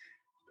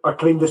 I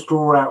cleaned this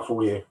drawer out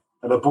for you,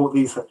 and I bought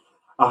these.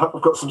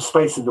 I've got some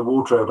space in the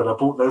wardrobe, and I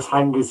bought those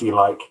hangers you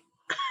like.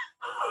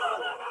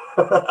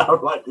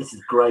 I'm like, this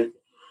is great.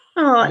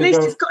 Oh, at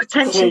least he's got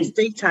attention to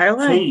detail.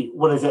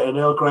 What is it? An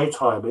Earl Grey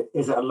time?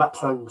 Is it a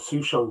Lapsang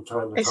Souchong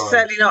time? It's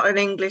certainly not an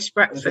English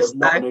breakfast.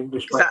 Not an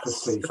English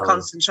breakfast tea time.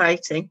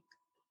 Concentrating.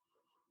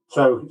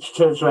 So she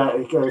turns around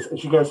and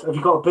she goes, "Have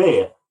you got a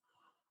beer?"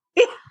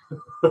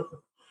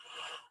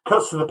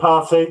 Cuts to the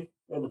party.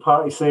 In the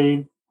party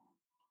scene,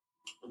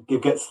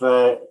 Gib gets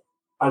there.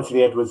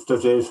 Anthony Edwards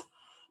does his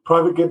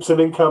Private Gibson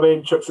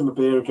incoming, chucks him a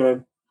beer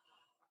again,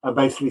 and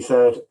basically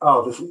said,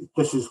 "Oh,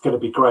 this is going to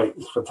be great.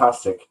 It's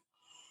fantastic."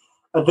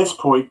 At this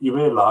point, you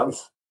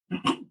realise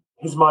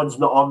his mind's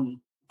not on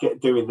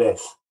doing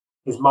this.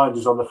 His mind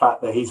is on the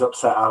fact that he's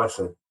upset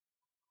Alison.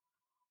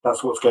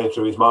 That's what's going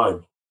through his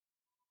mind,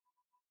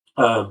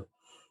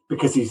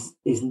 because he's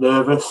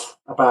nervous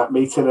about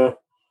meeting her.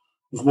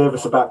 He's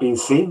nervous about being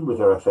seen with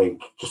her, I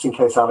think, just in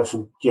case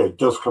Alison,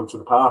 does come to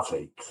the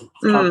party, because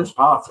it's a campus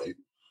party.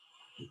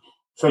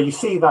 So you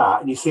see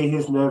that, and you see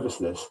his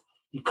nervousness.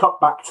 You cut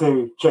back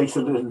to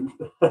Jason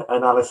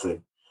and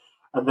Alison,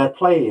 and they're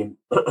playing.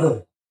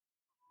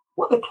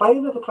 What are they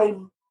playing? Are they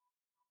playing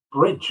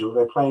bridge, or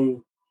they're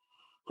playing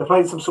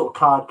some sort of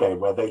card game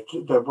where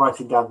they're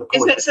writing down the points?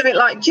 Isn't it something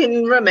like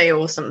gin rummy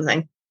or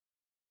something?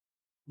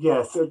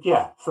 Yeah,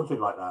 something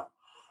like that.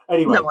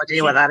 Anyway, no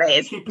idea what that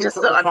is. Just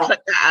thought I'd pluck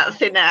that out of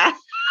thin air.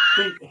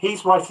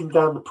 He's writing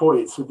down the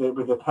points with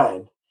a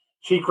pen.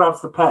 She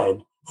grabs the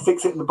pen,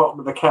 sticks it in the bottom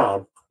of the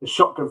can, the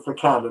shotguns the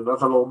can, and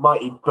does an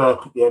almighty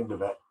burp at the end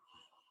of it.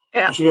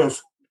 Yeah. And she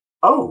goes,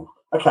 "Oh,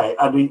 okay,"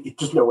 and he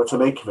doesn't know what to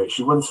make of it.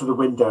 She runs to the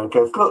window and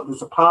goes, "Look,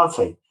 there's a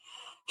party.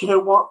 Do you know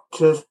what?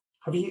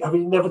 Have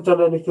you never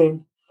done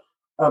anything?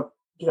 Have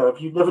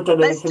you never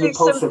done anything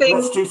impulsive?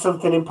 Let's do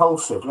something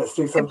impulsive. Let's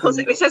do something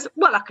impulsive." He says,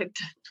 "Well, I could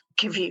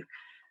give you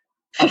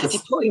 50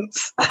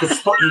 points. I could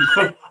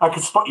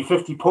spot you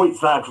 50 points.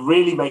 That'd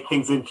really make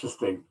things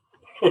interesting."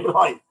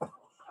 Like,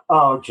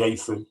 oh,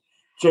 Jason,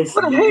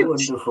 you're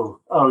wonderful.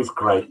 Oh, he's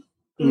great.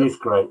 He is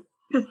great.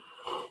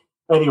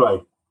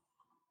 Anyway,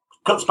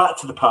 cuts back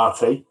to the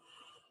party.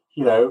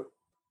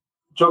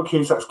 John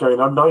Cusack's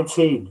going, "I'm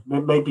 19.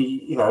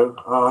 Maybe,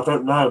 I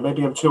don't know.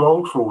 Maybe I'm too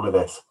old for all of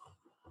this."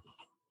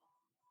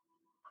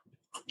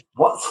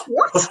 What?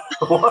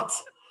 What?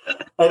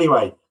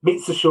 Anyway,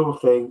 meets the Shaw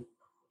thing.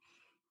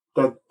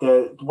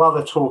 While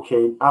they're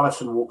talking,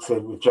 Alison walks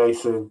in with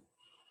Jason.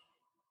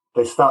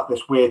 They start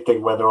this weird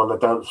thing where they're on the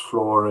dance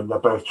floor and they're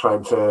both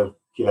trying to,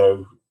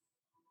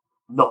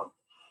 not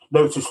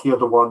notice the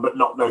other one, but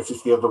not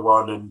notice the other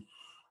one.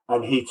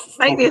 And he's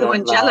make the other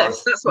one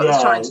jealous. That's what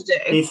he's trying to do.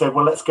 He said,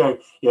 "Well, let's go."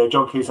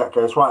 John Cusack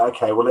goes, "Right,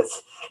 okay. Well,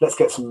 let's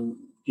get some,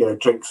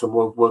 drinks, and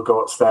we'll go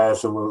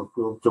upstairs and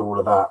we'll do all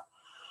of that."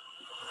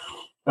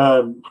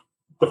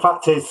 The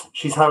fact is,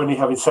 she's only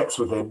having sex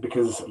with him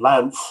because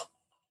Lance,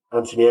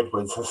 Anthony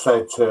Edwards, has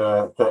said to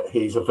her that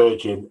he's a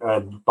virgin,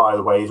 and by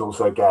the way, he's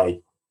also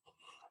gay.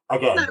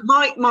 Again,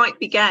 no, might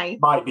be gay.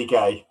 Might be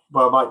gay.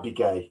 Well, might be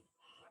gay.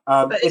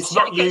 But it's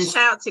not used.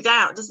 Shouted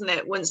out, doesn't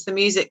it? Once the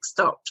music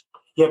stopped.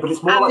 Yeah, but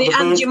it's more like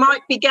and you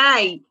might be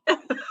gay.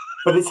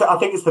 But I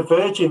think it's the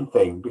virgin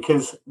thing,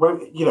 because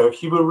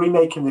if you were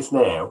remaking this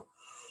now,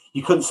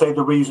 you couldn't say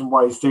the reason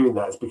why he's doing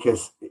that is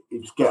because he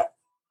was gay.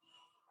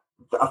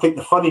 I think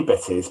the funny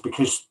bit is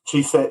because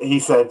he said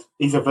he's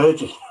a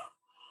virgin,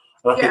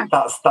 and I think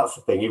that's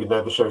the thing. Even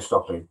though the show's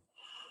stopping,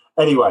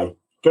 anyway,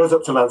 goes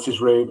up to Lance's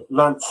room.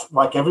 Lance,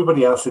 like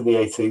everybody else in the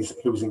 80s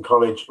who was in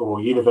college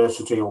or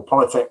university or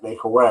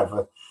polytechnic or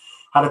wherever,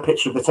 had a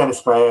picture of the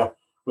tennis player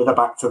with her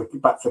back to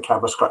the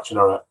camera, scratching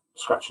her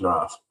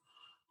ass.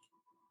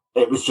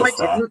 It was just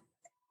there.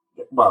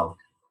 Well,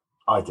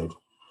 I did.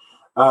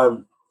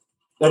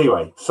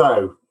 Anyway,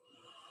 so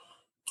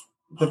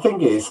the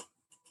thing is,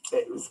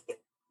 it was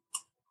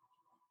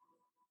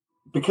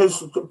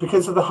because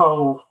of the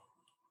whole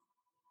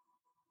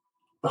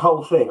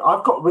thing.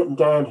 I've got written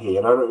down here,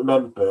 and I don't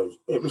remember.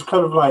 It was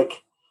kind of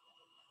like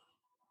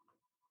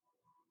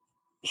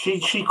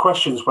she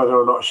questions whether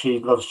or not she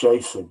loves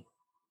Jason.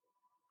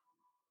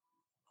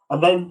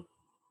 And then,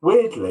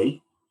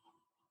 weirdly,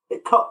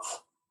 it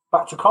cuts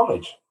back to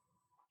college.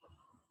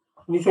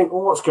 And you think,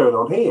 well, what's going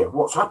on here?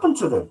 What's happened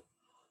to them?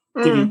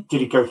 Did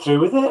he go through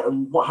with it?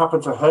 And what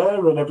happened to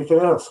her and everything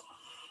else?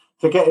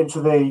 To get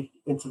into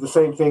the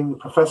same thing, the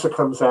professor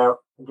comes out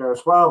and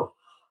goes, "Well,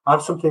 I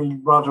have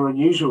something rather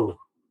unusual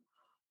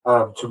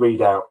to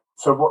read out."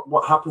 So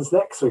what happens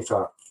next,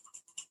 sweetheart?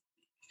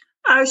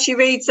 Oh, she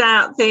reads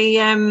out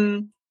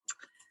the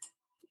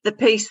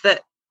piece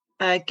that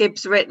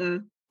Gibbs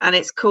written, and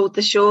it's called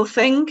 "The Sure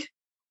Thing."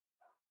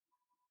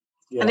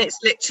 and it's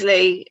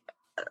literally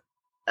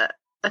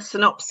a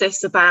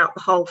synopsis about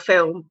the whole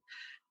film,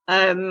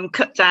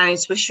 cut down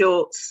into a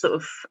short sort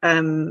of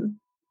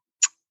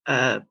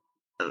I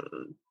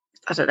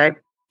don't know,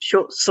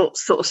 short sort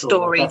of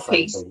story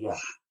piece. Thing,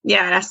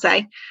 an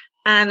essay,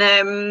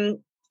 and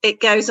it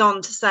goes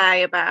on to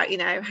say about, you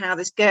know, how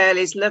this girl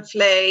is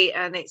lovely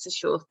and it's a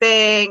sure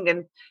thing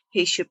and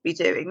he should be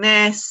doing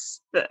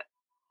this, but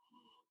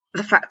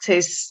the fact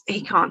is he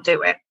can't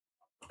do it.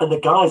 And the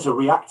guys are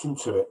reacting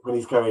to it when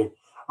he's going,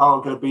 "Oh,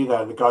 I'm going to be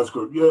there," and the guys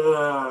go,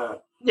 "Yeah."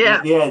 And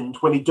at the end,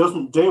 when he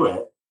doesn't do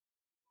it,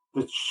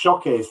 the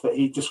shock is that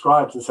he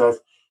describes and says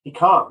he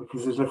can't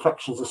because his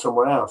affections are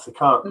somewhere else. He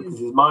can't because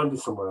his mind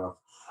is somewhere else.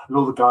 And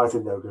all the guys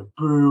in there go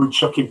boo and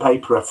chucking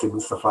paper at him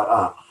and stuff like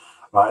that,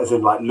 right? As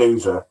in like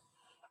loser.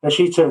 And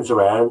she turns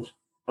around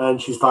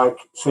and she's like,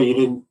 "So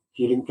you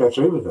didn't go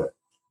through with it?"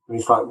 And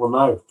he's like, "Well,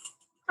 no."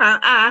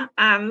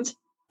 And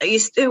are you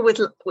still with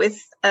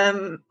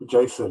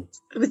Jason?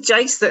 With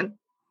Jason,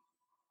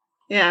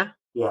 yeah.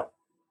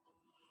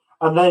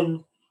 And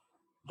then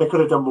they could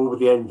have done more with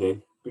the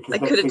ending because they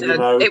could have done. You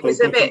know, it was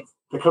they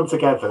come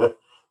together.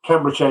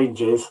 Camera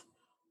changes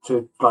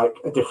to like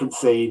a different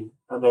scene,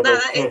 and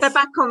they're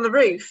back on the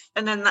roof,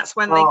 and then that's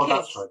when they kiss.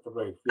 That's right, the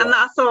roof. Yeah. And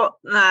I thought,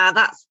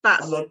 that's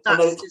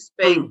just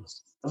being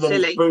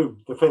silly.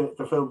 Boom! The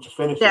film just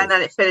finishes. Yeah, and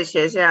then it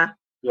finishes. Yeah.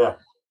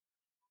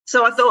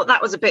 So I thought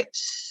that was a bit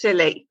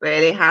silly,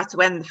 really, how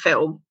to end the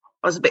film.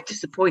 I was a bit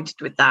disappointed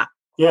with that.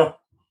 Yeah,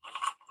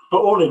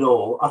 but all in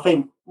all, I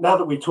think now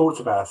that we've talked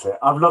about it,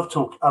 I've loved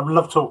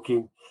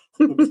talking.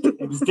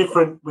 It was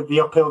different with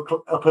the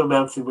uphill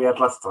mountain we had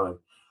last time.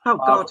 Oh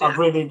God, I've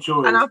really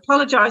enjoyed. And I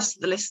apologise to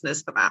the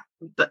listeners for that,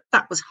 but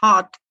that was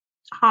hard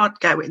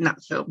going,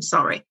 that film.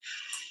 Sorry.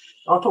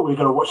 I thought we were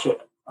going to watch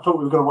it. I thought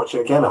we were going to watch it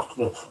again after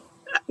this.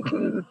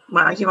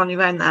 Well, you're on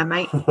your own there,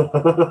 mate.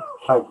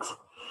 Thanks.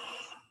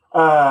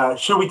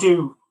 Shall we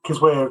do,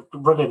 because we're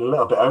running a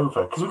little bit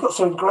over, because we've got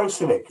so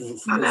engrossed in it, because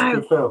it's a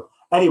good film.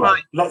 Anyway,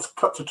 Let's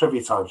cut to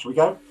trivia time. Shall we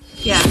go?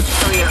 Yeah,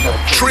 hurry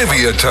up.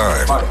 Trivia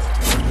time. Right.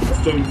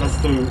 Let me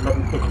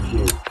pick a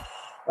few.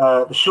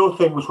 The Sure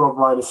Thing was Rob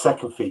Reiner's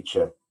second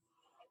feature.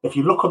 If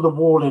you look on the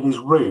wall in his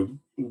room,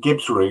 in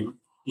Gibbs' room,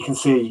 you can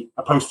see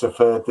a poster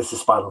for This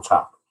Is Spinal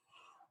Tap,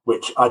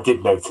 which I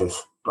did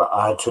notice, but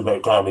I had to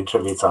note down in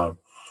trivia time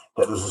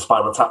that there's a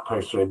Spinal Tap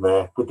poster in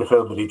there with the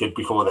film that he did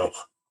before this.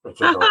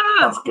 Which I thought,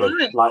 that's good,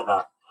 right. Like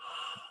that.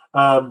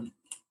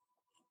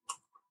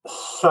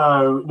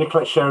 So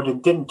Nicolette Sheridan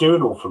didn't do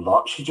an awful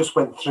lot. She just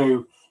went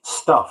through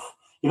stuff.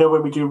 You know,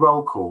 when we do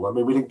roll call, I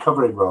mean, we didn't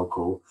cover in roll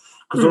call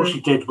because all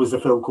she did was a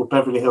film called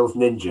Beverly Hills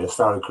Ninja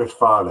starring Chris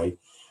Farley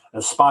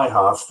and Spy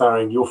Hard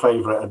starring your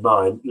favourite and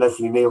mine,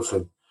 Leslie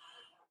Nielsen,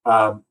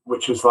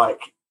 which was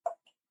like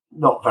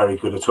not very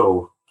good at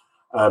all,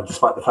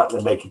 despite the fact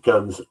that Naked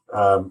Guns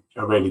are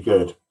really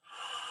good.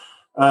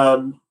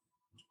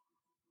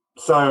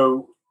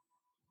 So,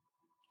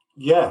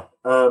 yeah,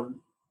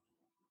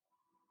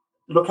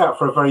 look out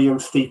for a very young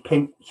Steve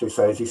Pink, she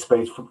says. He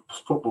plays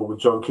football with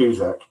John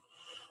Cusack.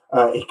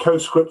 He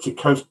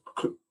co-scripted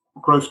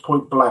Grosse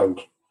Point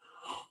Blank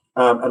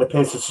and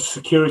appears as a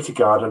security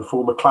guard and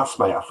former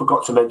classmate. I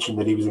forgot to mention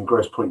that he was in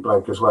Grosse Point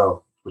Blank as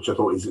well, which I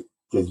thought is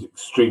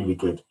extremely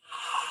good.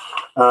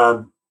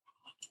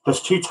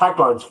 There's two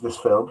taglines for this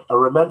film. A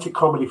romantic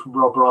comedy from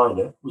Rob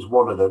Reiner was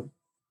one of them.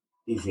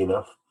 Easy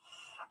enough.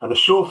 And a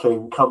sure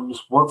thing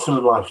comes once in a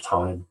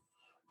lifetime,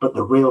 but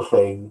the real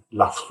thing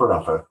lasts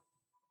forever.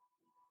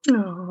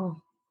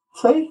 Oh.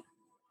 See?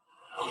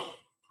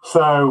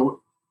 So,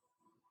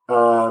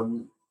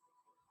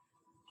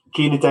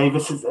 Gina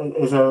Davis is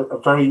a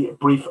very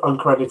brief,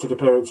 uncredited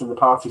appearance in the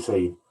party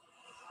scene.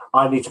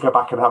 I need to go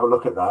back and have a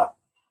look at that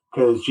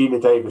because Gina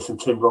Davis and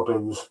Tim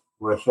Robbins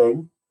were a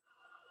thing.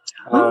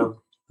 The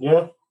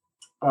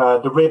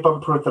rear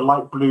bumper of the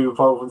light blue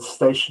Volvo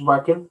station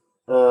wagon,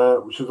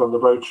 which was on the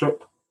road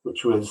trip,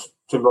 which was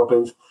Tim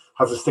Robbins,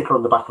 has a sticker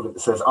on the back of it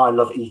that says "I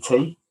love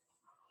E.T."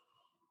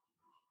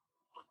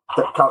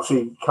 Can't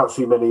see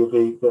many of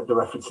the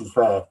references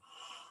there,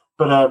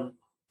 but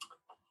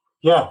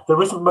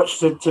there isn't much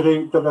to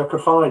do that I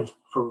could find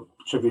from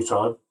trivia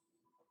time.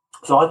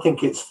 So I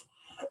think it's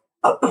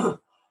a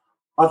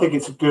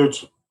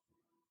good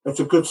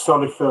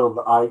solid film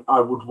that I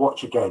would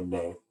watch again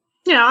now.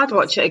 Yeah, I'd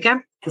watch it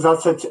again because I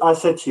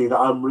said to you that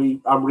I'm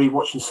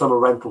rewatching Summer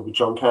Rental with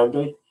John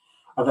Candy.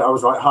 I think I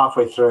was like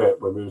halfway through it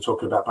when we were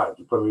talking about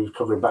when we were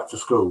covering Back to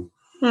School.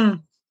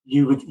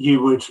 You would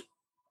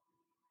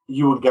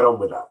get on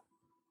with that,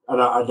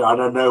 and I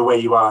don't know where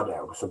you are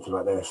now with something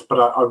like this, but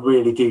I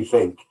really do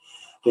think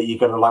that you're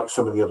going to like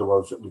some of the other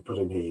ones that we put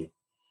in here.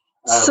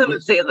 Some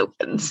of the other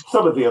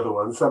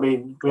ones. I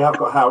mean, we have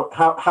got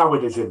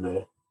Howard is in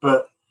there,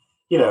 but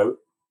you know,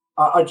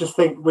 I just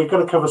think we're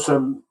going to cover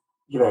some,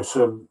 you know,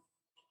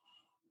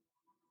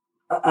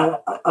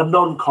 a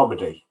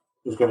non-comedy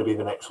is going to be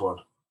the next one.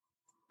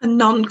 A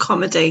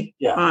non-comedy.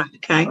 Yeah. Right,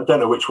 okay. I don't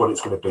know which one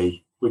it's going to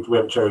be. We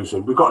haven't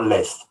chosen. We've got a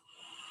list.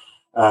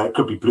 It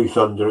could be Blue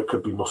Thunder. It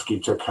could be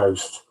Mosquito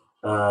Coast.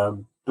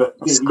 But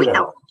you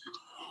know,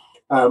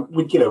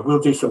 we'll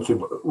do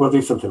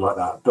something like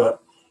that.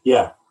 But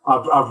yeah,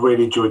 I've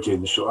really enjoyed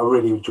doing the show. I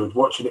really enjoyed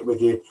watching it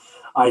with you.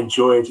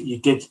 You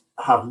did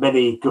have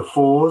many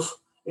guffaws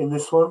in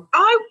this one.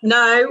 Oh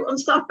no, I'm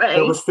sorry.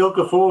 There were still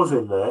guffaws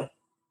in there.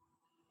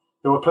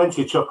 There were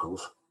plenty of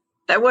chuckles.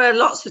 There were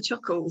lots of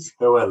chuckles.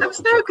 There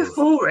was no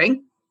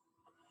guffawing.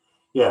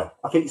 Yeah,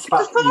 I think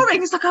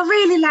guffawing is like a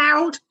really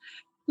loud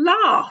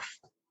laugh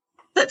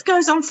that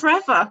goes on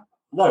forever.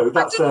 No,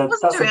 that's a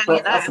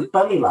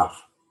belly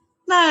laugh.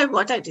 No,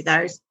 I don't do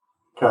those.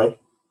 Okay,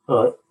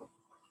 all right.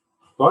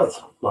 Right.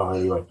 Well,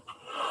 anyway.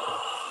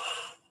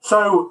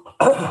 So,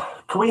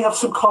 can we have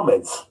some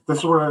comments? This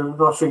is what I'm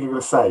going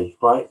to say,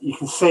 right? You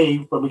can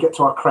see when we get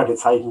to our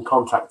credits how you can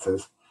contact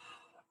us.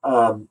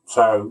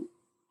 So,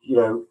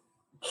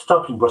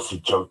 stop in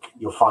Rusted Junk,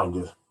 you'll find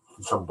us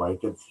in some way.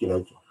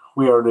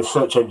 We are in a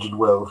search engine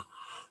world,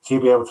 so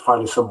you'll be able to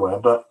find us somewhere.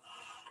 But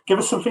give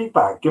us some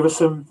feedback. Give us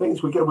some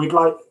things we'd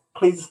like.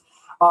 Please,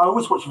 I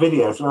always watch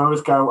videos and I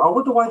always go, I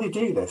wonder why they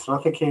do this. And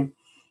I'm thinking,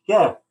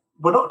 yeah,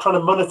 we're not trying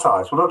to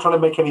monetize. We're not trying to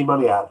make any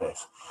money out of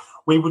this.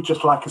 We would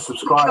just like a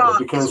subscriber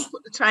because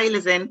put the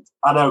trailers in.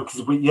 I know,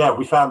 because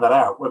we found that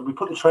out. When we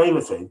put the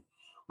trailers in,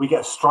 we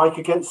get a strike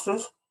against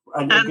us.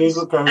 And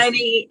Google goes,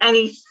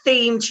 any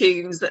theme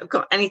tunes that have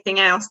got anything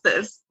else that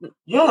is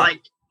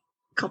like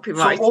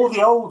copyrighted. So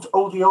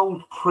all the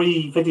old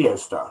pre-video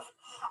stuff,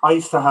 I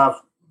used to have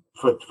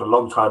for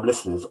long-time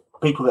listeners,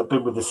 people that have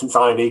been with us since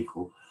Iron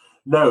Equal,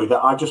 know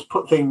that I just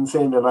put things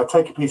in and I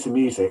take a piece of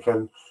music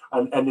and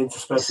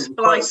intersperse it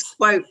with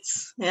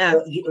quotes. Yeah.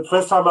 The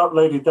first time I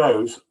uploaded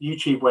those,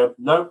 YouTube went,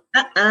 no,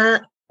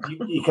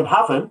 you can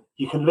have them,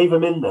 you can leave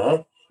them in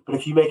there, but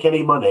if you make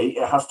any money,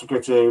 it has to go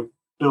to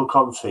Bill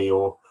Conti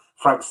or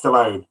Frank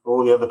Stallone, or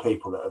all the other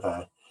people that are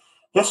there.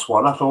 This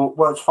one, I thought,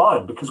 well, it's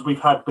fine because we've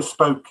had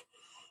bespoke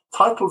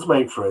titles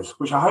made for us,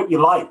 which I hope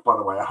you like, by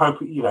the way. I hope,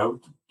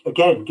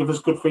 again, give us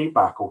good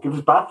feedback or give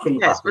us bad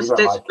feedback. Yes,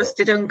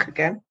 Rusted Unk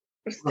again.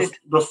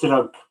 Rusted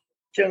Unk.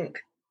 Junk.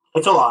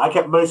 It's all right. I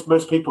get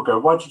most people go,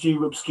 why did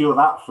you obscure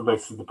that for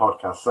most of the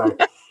podcast? So,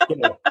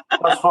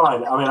 that's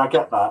fine. I mean, I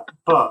get that.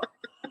 But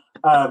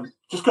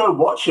just go and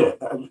watch it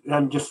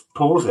and just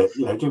pause it,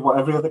 do what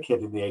every other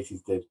kid in the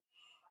 80s did.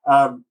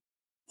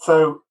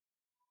 So,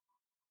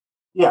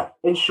 yeah,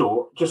 in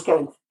short, just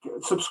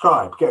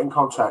subscribe, get in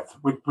contact.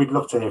 We'd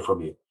love to hear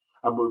from you,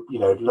 and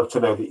we'd love to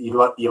know that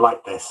you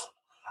like this.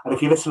 And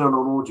if you're listening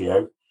on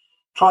audio,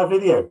 try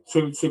video,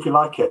 see if you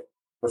like it,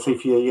 and see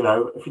if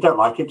if you don't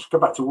like it, just go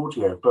back to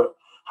audio. But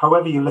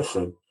however you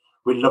listen,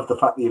 we love the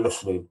fact that you're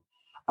listening,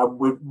 and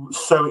we're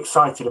so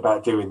excited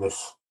about doing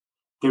this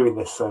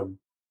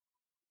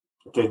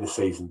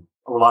season.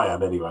 Well, I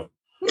am anyway.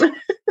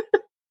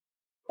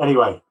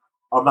 Anyway,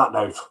 on that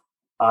note,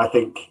 I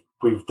think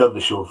we've done the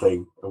sure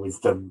thing and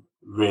we've done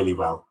really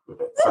well with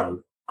it.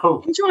 So,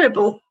 cool.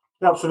 Enjoyable.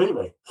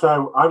 Absolutely.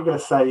 So, I'm going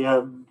to say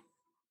to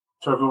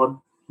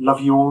everyone, love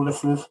you all,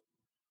 listeners,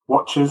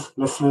 watchers,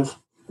 listeners.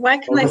 Where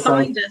can they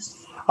find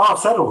us? Oh, I've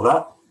said all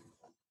that.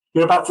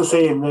 You're about to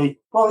see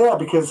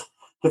because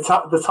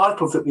the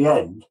titles at the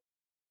end